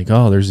 Like,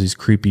 oh, there's these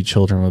creepy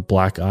children with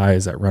black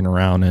eyes that run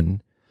around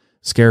and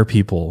scare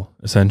people,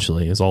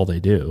 essentially, is all they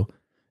do,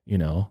 you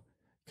know?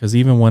 Because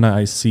even when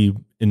I see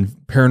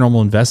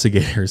paranormal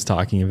investigators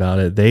talking about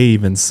it, they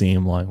even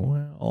seem like,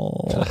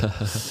 well,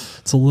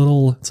 it's a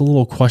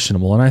little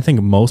questionable. And I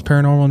think most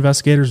paranormal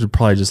investigators would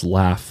probably just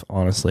laugh,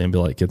 honestly, and be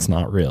like, it's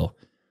not real.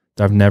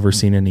 I've never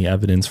seen any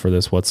evidence for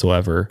this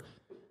whatsoever.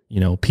 You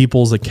know,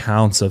 people's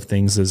accounts of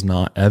things is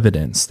not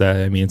evidence.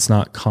 It's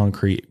not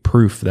concrete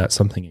proof that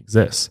something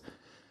exists.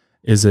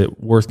 Is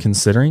it worth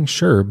considering?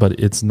 Sure, but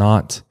it's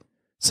not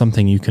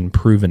something you can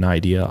prove an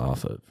idea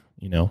off of,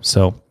 you know?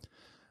 So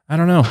I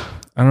don't know.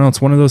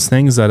 It's one of those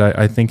things that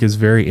I think is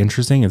very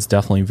interesting. It's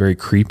definitely very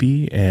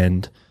creepy,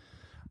 and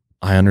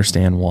I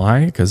understand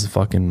why, because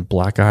fucking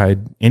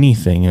black-eyed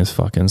anything is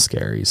fucking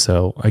scary.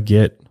 So I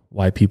get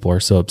why people are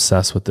so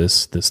obsessed with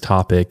this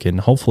topic. And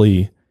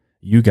hopefully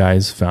you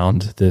guys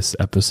found this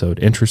episode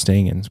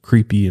interesting and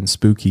creepy and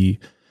spooky.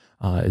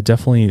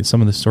 Definitely,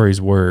 some of the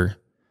stories were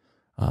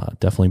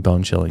definitely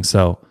bone chilling.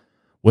 So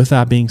with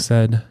that being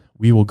said,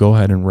 we will go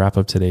ahead and wrap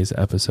up today's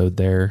episode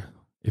there.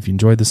 If you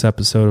enjoyed this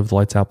episode of the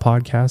Lights Out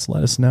Podcast,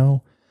 let us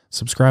know.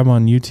 Subscribe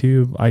on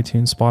YouTube,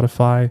 iTunes,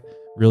 Spotify.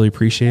 Really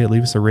appreciate it.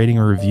 Leave us a rating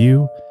or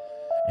review.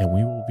 And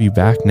we will be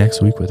back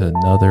next week with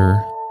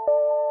another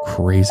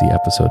crazy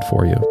episode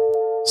for you.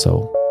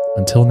 So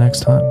until next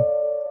time,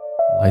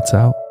 lights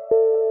out,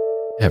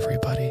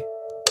 everybody.